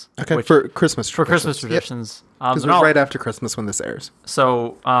traditions. Okay, which- for Christmas. for Christmas Yep. traditions. Because no, we're right after Christmas when this airs.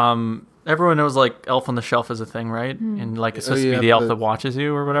 So Everyone knows like Elf on the Shelf is a thing, right? And like it's supposed to yeah, be the elf the- that watches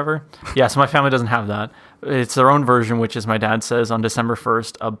you or whatever. Yeah, so my family doesn't have that. It's their own version, which is my dad says on December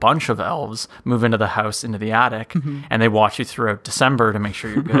 1st, a bunch of elves move into the house, into the attic, and they watch you throughout December to make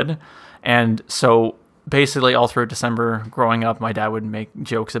sure you're good. And so basically all throughout December growing up, my dad would make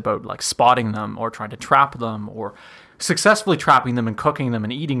jokes about like spotting them or trying to trap them or successfully trapping them and cooking them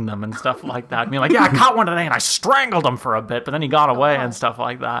and eating them and stuff like that. Being like, yeah, I caught one today and I strangled him for a bit, but then he got away and stuff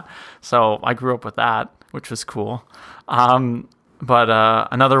like that. So I grew up with that, which was cool. But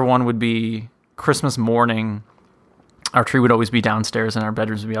another one would be Christmas morning. Our tree would always be downstairs and our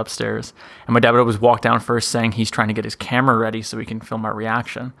bedrooms would be upstairs. And my dad would always walk down first saying he's trying to get his camera ready so he can film our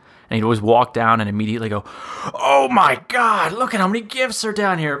reaction. And he'd always walk down and immediately go, oh my God, look at how many gifts are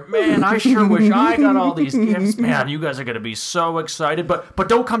down here. Man, I sure wish I got all these gifts. Man, you guys are going to be so excited. But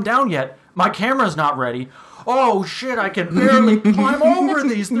don't come down yet. My camera's not ready. Oh shit, I can barely climb over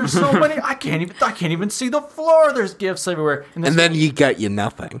these. There's so many. I can't even see the floor. There's gifts everywhere. And then you got you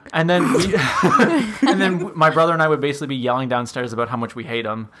nothing. And then my brother and I would basically be yelling downstairs about how much we hate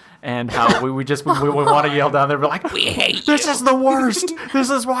him and how we would want to yell down there, but like, we hate you. This is the worst.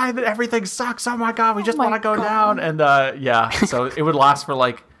 This is why everything sucks. Oh my God, we just want to go down. And yeah, so it would last for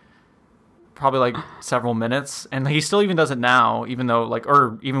like probably like several minutes, and he still even does it now, even though like,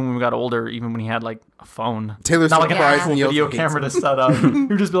 or even when we got older, even when he had like a phone, Taylor's not like an surprised actual and yells video at camera to kids. set up.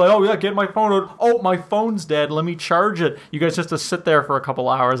 He'd just be like, oh yeah, get my phone out. Oh, my phone's dead, let me charge it. You guys just have to sit there for a couple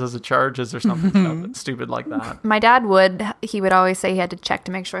hours as it charges or something stupid like that. My dad would always say he had to check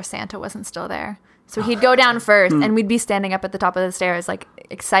to make sure Santa wasn't still there. So he'd go down first, and we'd be standing up at the top of the stairs, like,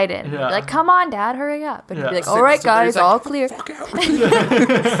 excited. Yeah. Like, come on, Dad, hurry up. And he'd be Yeah. like, all right, guys, all clear. Fuck out. And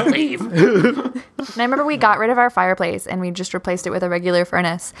I remember we got rid of our fireplace, and we just replaced it with a regular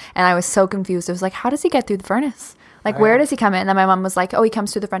furnace. And I was so confused. I was like, how does he get through the furnace? Like, where does he come in? And then my mom was like, oh, he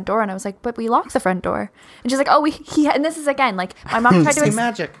comes through the front door. And I was like, but we locked the front door. And she's like, oh, and this is again, like, my mom tried to...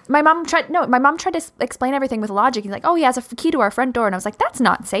 magic. My mom tried to explain everything with logic. He's like, oh, he has a key to our front door. And I was like, that's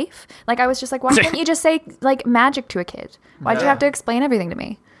not safe. Like, I was just like, why can't you just say, like, magic to a kid? Why'd you have to explain everything to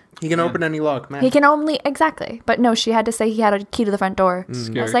me? He can open any lock, man. He can only... Exactly. But no, she had to say he had a key to the front door.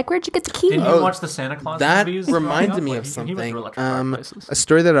 I was like, where'd you get the key? Didn't you watch the Santa Claus That movies? reminded growing me up? of Like, he went something. through electric fireplaces. A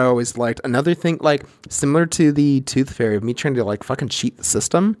story that I always liked. Another thing, like, similar to the Tooth Fairy, of me trying to, like, fucking cheat the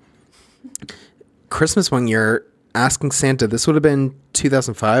system. Christmas one year, asking Santa, this would have been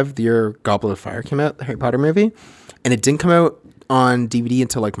 2005, the year Goblet of Fire came out, the Harry Potter movie. And it didn't come out on DVD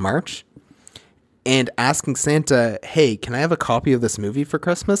until, like, March. And asking Santa, hey, can I have a copy of this movie for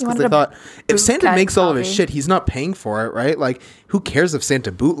Christmas? Because they thought, if Santa bootleg makes all of his copy. shit, he's not paying for it, right? Like, who cares if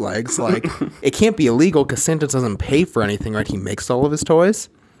Santa bootlegs? Like, it can't be illegal because Santa doesn't pay for anything, right? He makes all of his toys.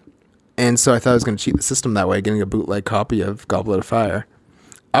 And so I thought I was going to cheat the system that way, getting a bootleg copy of Goblet of Fire.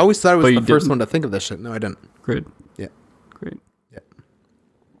 I always thought I was But the you first didn't? one to think of this shit. No, I didn't. Great. Yeah. Great.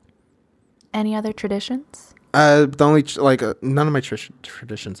 Any other traditions? The only, none of my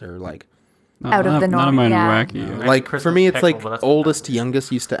traditions are, like... Out of the None of norm, mine yeah. are wacky. Yeah. Like, for Christmas me, it's pickle, like but that's oldest to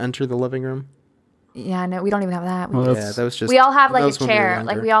youngest used to enter the living room. Yeah, no, we don't even have that. Well, Yeah, that's- that was just... We all have that like a was when we were chair. younger.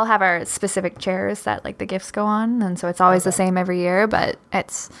 Like we all have our specific chairs that like the gifts go on, and so it's always the same every year. But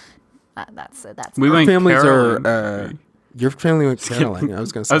it's that's We Our went families caroling. are... your family went caroling, I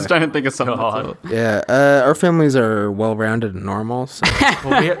was going to say. I was trying to think of something. God. Yeah, our families are well-rounded and normal. So.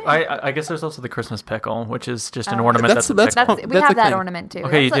 Well, I guess there's also the Christmas pickle, which is just an ornament that's a that's pickle. we That's have a that thing. ornament too.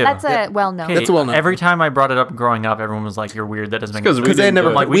 Okay, you do. That's a well known. Okay, That's well known. Every time I brought it up growing up, everyone was like, "You're weird. That doesn't make 'cause sense." we Because they didn't never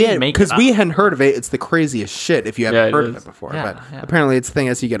do it. Like, we didn't make it because up. we hadn't heard of it. It's the craziest shit if you haven't Yeah, it heard of is. it before. Yeah, but yeah. apparently, it's a thing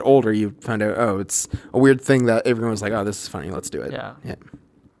as you get older, you find out. Oh, it's a weird thing that everyone was like, "Oh, this is funny. Let's do it." Yeah. yeah.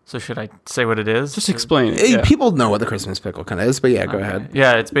 So should I say what it is? Just Or- explain it. Hey, Yeah. people know what the Christmas pickle kind of is, but yeah, go Okay. ahead.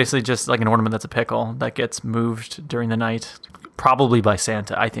 Yeah, it's basically just like an ornament that's a pickle that gets moved during the night, probably by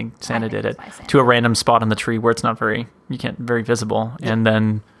Santa. I think Santa think did it's it by Santa. to a random spot on the tree where it's not very visible, and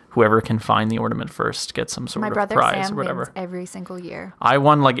then whoever can find the ornament first gets some sort My of brother prize Sam or whatever. wins every single year. I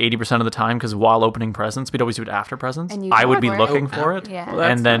won like 80% of the time because while opening presents, we'd always do it after presents. And you I go would be for it. looking for it, Yeah. Well,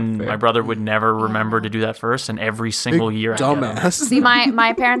 that's and then not fair. my brother would never remember to do that first, and every single year, I'd get it. Dumbass. See,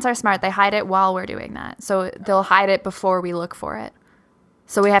 my parents are smart. They hide it while we're doing that, so they'll hide it before we look for it.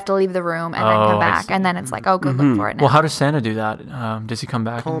 So we have to leave the room and then Oh, come I back, see. and then it's like, oh, go look for it now. Well, how does Santa do that? Does he come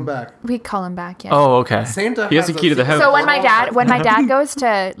back? Call him back. We call him back. Yeah. Oh, okay. Santa. He has a key to the house. So when my dad goes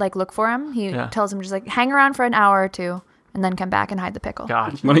to like look for him, he Yeah. tells him just like hang around for an hour or two, and then come back and hide the pickle.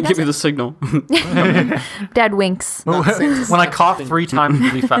 Gosh. When I give you the signal. Dad winks. When I cough 3 times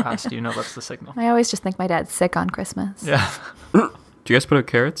really fast, you know that's the signal. I always just think my dad's sick on Christmas. Yeah. Do you guys put out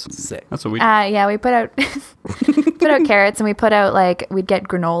carrots? Sick. That's what we do. Yeah, we put out carrots, and we put out like we'd get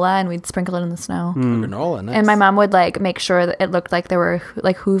granola and we'd sprinkle it in the snow. Granola, nice. And my mom would like make sure that it looked like there were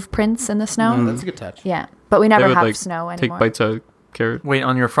like hoof prints in the snow. That's a good touch. Yeah, but we They never would, have like, snow take anymore. bites out of carrot. Wait,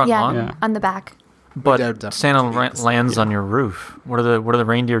 on your front lawn? Yeah. On the back. But definitely Santa take this. lands on your roof. What are the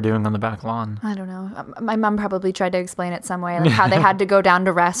reindeer doing on the back lawn? I don't know. My mom probably tried to explain it some way, like how they had to go down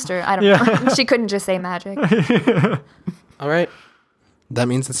to rest, or I don't know. She couldn't just say magic. All right. That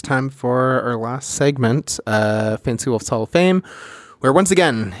means it's time for our last segment, Fancy Wolf's Hall of Fame, where once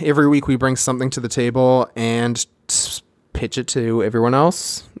again, every week we bring something to the table and pitch it to everyone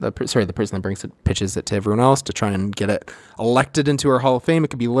else. The person that brings it pitches it to everyone else to try and get it elected into our Hall of Fame. It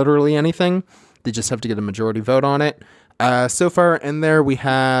could be literally anything. They just have to get a majority vote on it. So far in there, we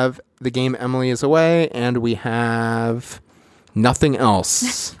have the game Emily is Away, and we have nothing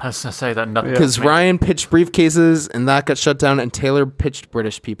else. I was going to say that nothing. Because Ryan pitched Briefcases, and that got shut down, and Taylor pitched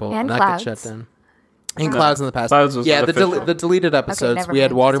British People, And that Clouds. got shut down. And Clouds in the past. Clouds was yeah, not official. the deleted episodes. never We had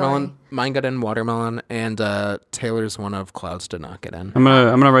mind. Watermelon. Sorry. Mine got in Watermelon, and Taylor's one of Clouds did not get in. I'm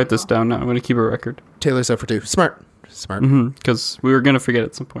gonna write this down now. I'm gonna keep a record. Taylor's 0 for 2. Smart. Because we were gonna forget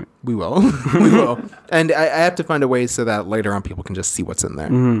at some point. We will. We will. And I have to find a way so that later on people can just see what's in there.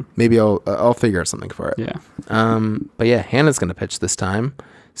 Maybe I'll figure out something for it. Yeah. But yeah, Hannah's going to pitch this time.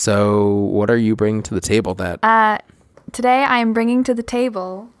 So what are you bringing to the table that... Today I am bringing to the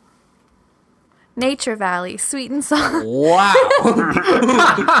table Nature Valley, sweet and salty. Wow.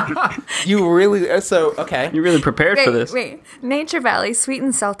 You really... So, okay. You really prepared for this. Wait. Nature Valley, sweet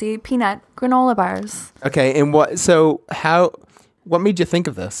and salty peanut granola bars. Okay, and what made you think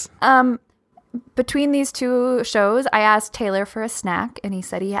of this? Between these two shows, I asked Taylor for a snack, and he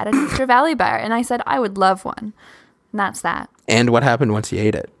said he had a Nature Valley bar, and I said I would love one. And that's that. And what happened once you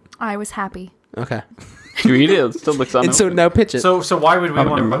ate it? I was happy. Okay. You eat it. It still looks on. And so now pitch it. So why would we Oh,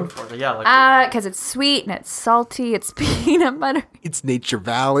 want to never vote for it? Yeah, like Because it's sweet and it's salty. It's peanut butter. It's Nature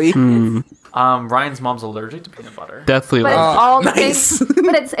Valley. Ryan's mom's allergic to peanut butter. Deathly But it's love. all the nice. things.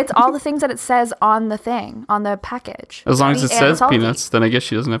 But it's all the things that it says on the thing, on the package. As long as it Sweet and says salty. peanuts, then I guess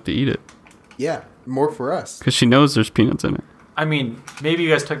she doesn't have to eat it Yeah, more for us. because she knows there's peanuts in it. I mean, maybe you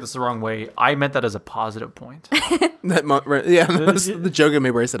guys took this the wrong way. I meant that as a positive point. That was the joke I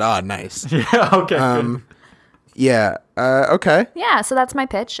made where I said, nice. Yeah, okay. Yeah, okay. Yeah, so that's my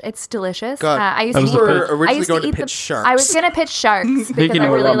pitch. It's delicious. God, I used That to was eat, the were pitch. I originally used going to to eat pitch the, sharks. I was gonna pitch sharks because can I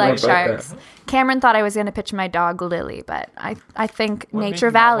know a really lot more like about sharks. Cameron thought I was gonna pitch my dog Lily, but I think What made Nature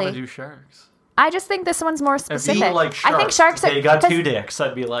you not wanna Valley. do sharks? I just think this one's more If specific. you like sharks, I think sharks. they got 'cause- 2 dicks.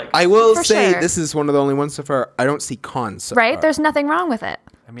 I'd be like, I will For say sure. this is one of the only ones so far. I don't see cons. So right. far. There's nothing wrong with it.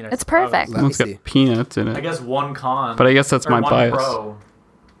 I mean, I It's suppose. perfect. Let me It's got see. peanuts in I it. guess one con. But I guess that's or my one bias. Pro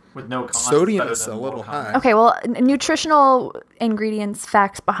with no cons. Sodium better is than a little one con. high. Okay, well, nutritional ingredients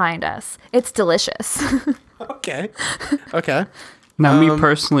facts behind us. It's delicious. Okay. Okay. Now, me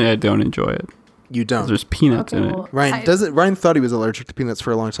personally, I don't enjoy it. You don't. There's peanuts in it, Ryan thought he was allergic to peanuts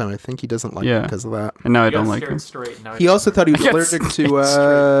for a long time. I think he doesn't like it Yeah. because of that. and now I You got don't like scared them. straight. Now He also thought he was I got allergic to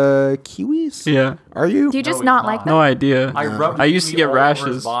scared kiwis. Yeah, Are you? Do you just he's not not. like them? no idea. I rubbed I used to kiwi get all over his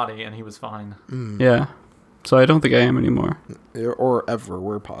rashes. body, and he was fine. Yeah, so I don't think I am anymore. Or ever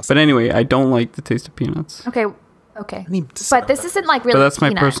were possible. But anyway, I don't like the taste of peanuts. Okay. I mean, But this isn't like really. But that's my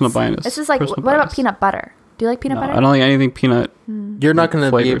peanuts. personal bias. This is like, Personal what about bias. peanut butter? Do you like peanut No, butter? I don't like anything peanut. you're not going to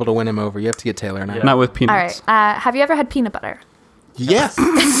be flavored. able to win him over. You have to get Taylor now. Yeah. Not with All peanuts. right. Have you ever had peanut butter? Yes.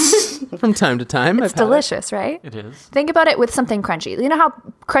 From time to time. It's delicious, right? It is. Think about it with something crunchy. You know how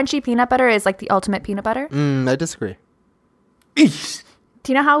crunchy peanut butter is like the ultimate peanut butter? I disagree. Do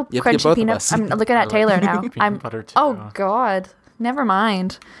you know how You have to get both crunchy of peanut? us. I'm looking at Taylor now. Peanut I'm. butter too. Oh God. Never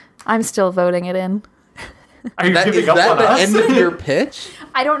mind. I'm still voting it in. Are you Is giving up that on the us? end of your pitch?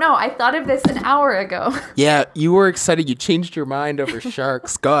 I don't know. I thought of this an hour ago. Yeah, you were excited. You changed your mind over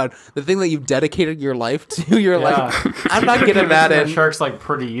sharks. God, the thing that you've dedicated your life to, you're like, I'm not getting that in. Sharks like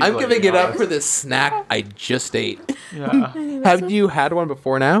pretty easily. I'm giving it up honest. for this snack I just ate. Yeah. Have you had one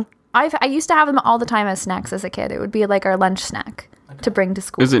before now? I used to have them all the time as snacks as a kid. It would be like our lunch snack to bring to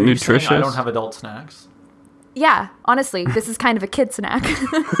school. Is it Are you saying nutritious? I don't have adult snacks. Yeah, honestly, this is kind of a kid snack.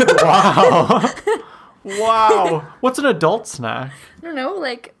 Wow. What's an adult snack? I don't know,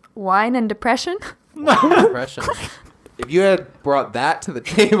 like wine and depression. Depression. If you had brought that to the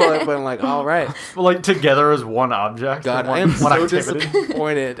table, I'd been like, all right. Well, like together as one object. God, one, I am one so activity.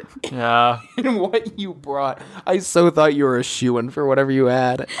 disappointed Yeah. in what you brought. I so thought you were a shoo-in for whatever you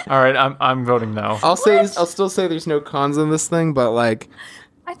had. All right. I'm voting no. I'll still say there's no cons in this thing, but like,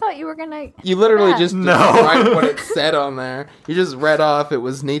 I thought you were gonna. You literally Yeah. just described what it said on there. You just read off it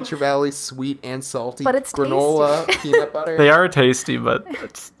was Nature Valley sweet and salty But it's granola peanut butter. They are tasty, but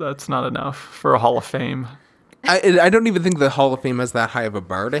that's not enough for a Hall of Fame. I don't even think the Hall of Fame has that high of a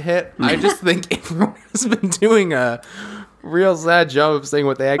bar to hit. I just think everyone has been doing a real sad job of saying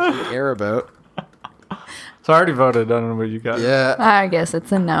what they actually care about. So I already voted. I don't know what you got. Yeah, I guess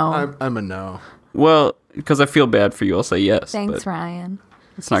it's a no. I'm a no. Well, because I feel bad for you, I'll say yes. Thanks, but Ryan.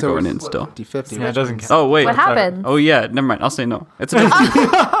 it's not going in still. 50-50. Yeah, it doesn't count. Oh, wait. What happened? Oh, yeah. Never mind. I'll say no. It's a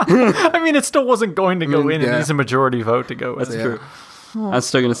I mean, it still wasn't going to go in. It yeah. needs a majority vote to go. That's Yeah. true. I'm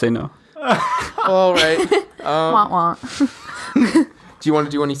still going to say no. All right. Want want. Do you want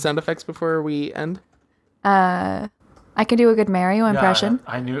to do any sound effects before we end? I can do a good Mario impression.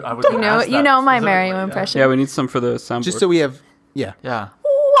 I knew. I was. You know my Mario impression. Yeah, we need some for the soundboard. Just so we have, yeah. Yeah.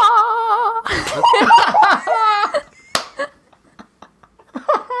 Wah!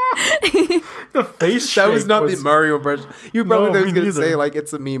 The face. That was not the Mario impression. You probably No, was me going to neither. say, like,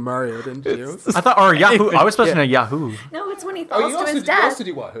 it's a me Mario, didn't you? I thought, or Yahoo. I was supposed to know Yahoo. No, it's when he Oh, falls you to also, his you also death.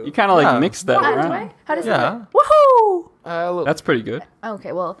 do Wahoo. You kind of Yeah. like mixed that Do around. I? How does Yeah. it? Woohoo! A little, That's pretty good.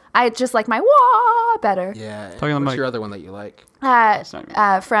 Okay, well, I just like my wah better. yeah. Talking on What's mic. your other one that you like?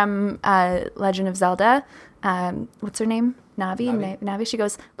 From Legend of Zelda. What's her name? Navi. Navi. She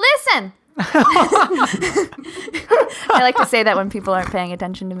goes, listen. I like to say that when people aren't paying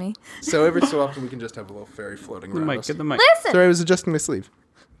attention to me. So every so often we can just have a little fairy floating The around mic, us. get the mic. Listen. Sorry, I was adjusting my sleeve.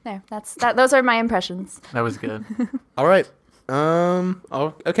 There. Those are my impressions. That was good. All right.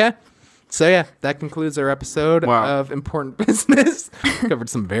 Okay. So yeah, that concludes our episode Wow. of Important Business. Covered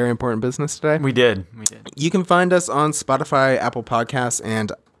some very important business today. We did. You can find us on Spotify, Apple Podcasts,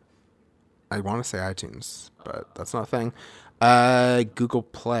 and I want to say iTunes, but that's not a thing. Google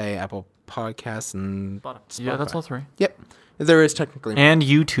Play, Apple Podcasts, and Spotify. Yeah, that's all three. Yep. There is technically. And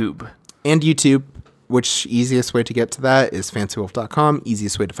YouTube. And YouTube, which easiest way to get to that is fancywolf.com.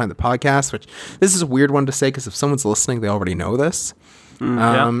 Easiest way to find the podcast, which this is a weird one to say because if someone's listening, they already know this.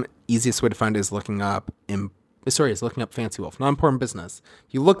 Yeah. Easiest way to find it is looking up Fancy Wolf, non-important business.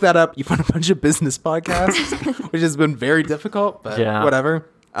 If you look that up, you find a bunch of business podcasts, which has been very difficult, but Yeah. whatever.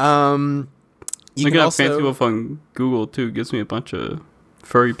 You Look can at also, Fancy Wolf on Google, too. It gives me a bunch of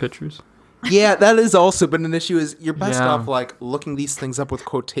furry pictures. yeah, that is also been an issue. Is you're best Yeah. off like looking these things up with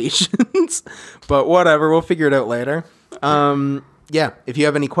quotations, but whatever, we'll figure it out later. Yeah, if you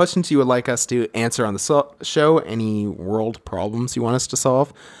have any questions you would like us to answer on the show, any world problems you want us to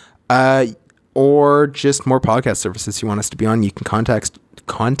solve, or just more podcast services you want us to be on, you can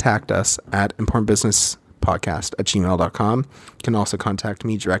contact us at importantbusinesspodcast@gmail.com. You can also contact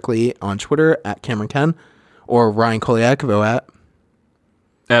me directly on Twitter at Cameron Ken or Ryan Kolyakovo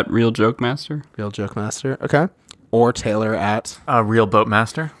At Real Joke Master. Real Joke Master, okay, or Taylor at, Real Boat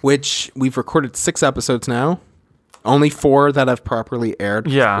Master. which we've recorded 6 episodes now. Only 4 that have properly aired.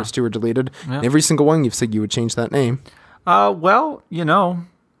 Yeah. The rest 2 were deleted. Yeah. And every single one you've said you would change that name. Well,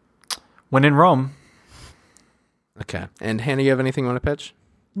 when in Rome. Okay. And Hannah, you have anything you want to pitch?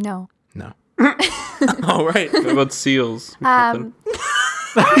 No. No. All right. What about seals? Um,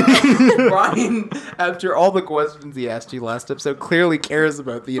 Ryan, after all the questions he asked you last episode, clearly cares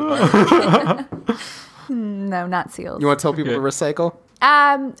about the environment. no, not seals. You want to tell people Okay. to recycle?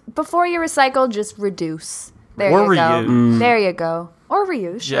 Before you recycle, just reduce. There Or you reuse. go. There you go. Or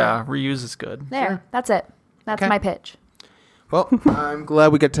reuse. Sure. Yeah, reuse is good. There. That's it. That's Okay. my pitch. Well, I'm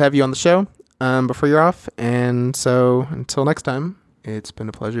glad we get to have you on the show before you're off. And so until next time, it's been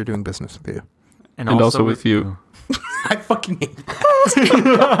a pleasure doing business with you. And also with you. I fucking hate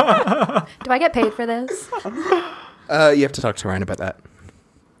that. Do I get paid for this? You have to talk to Ryan about that.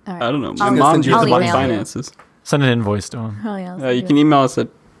 All right. I don't know. My I'll- mom send you deals the with email you. finances. Send an invoice to him. Oh, yeah. You can email us at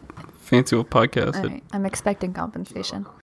Fancy Wolf Podcast. All right. I'm expecting compensation.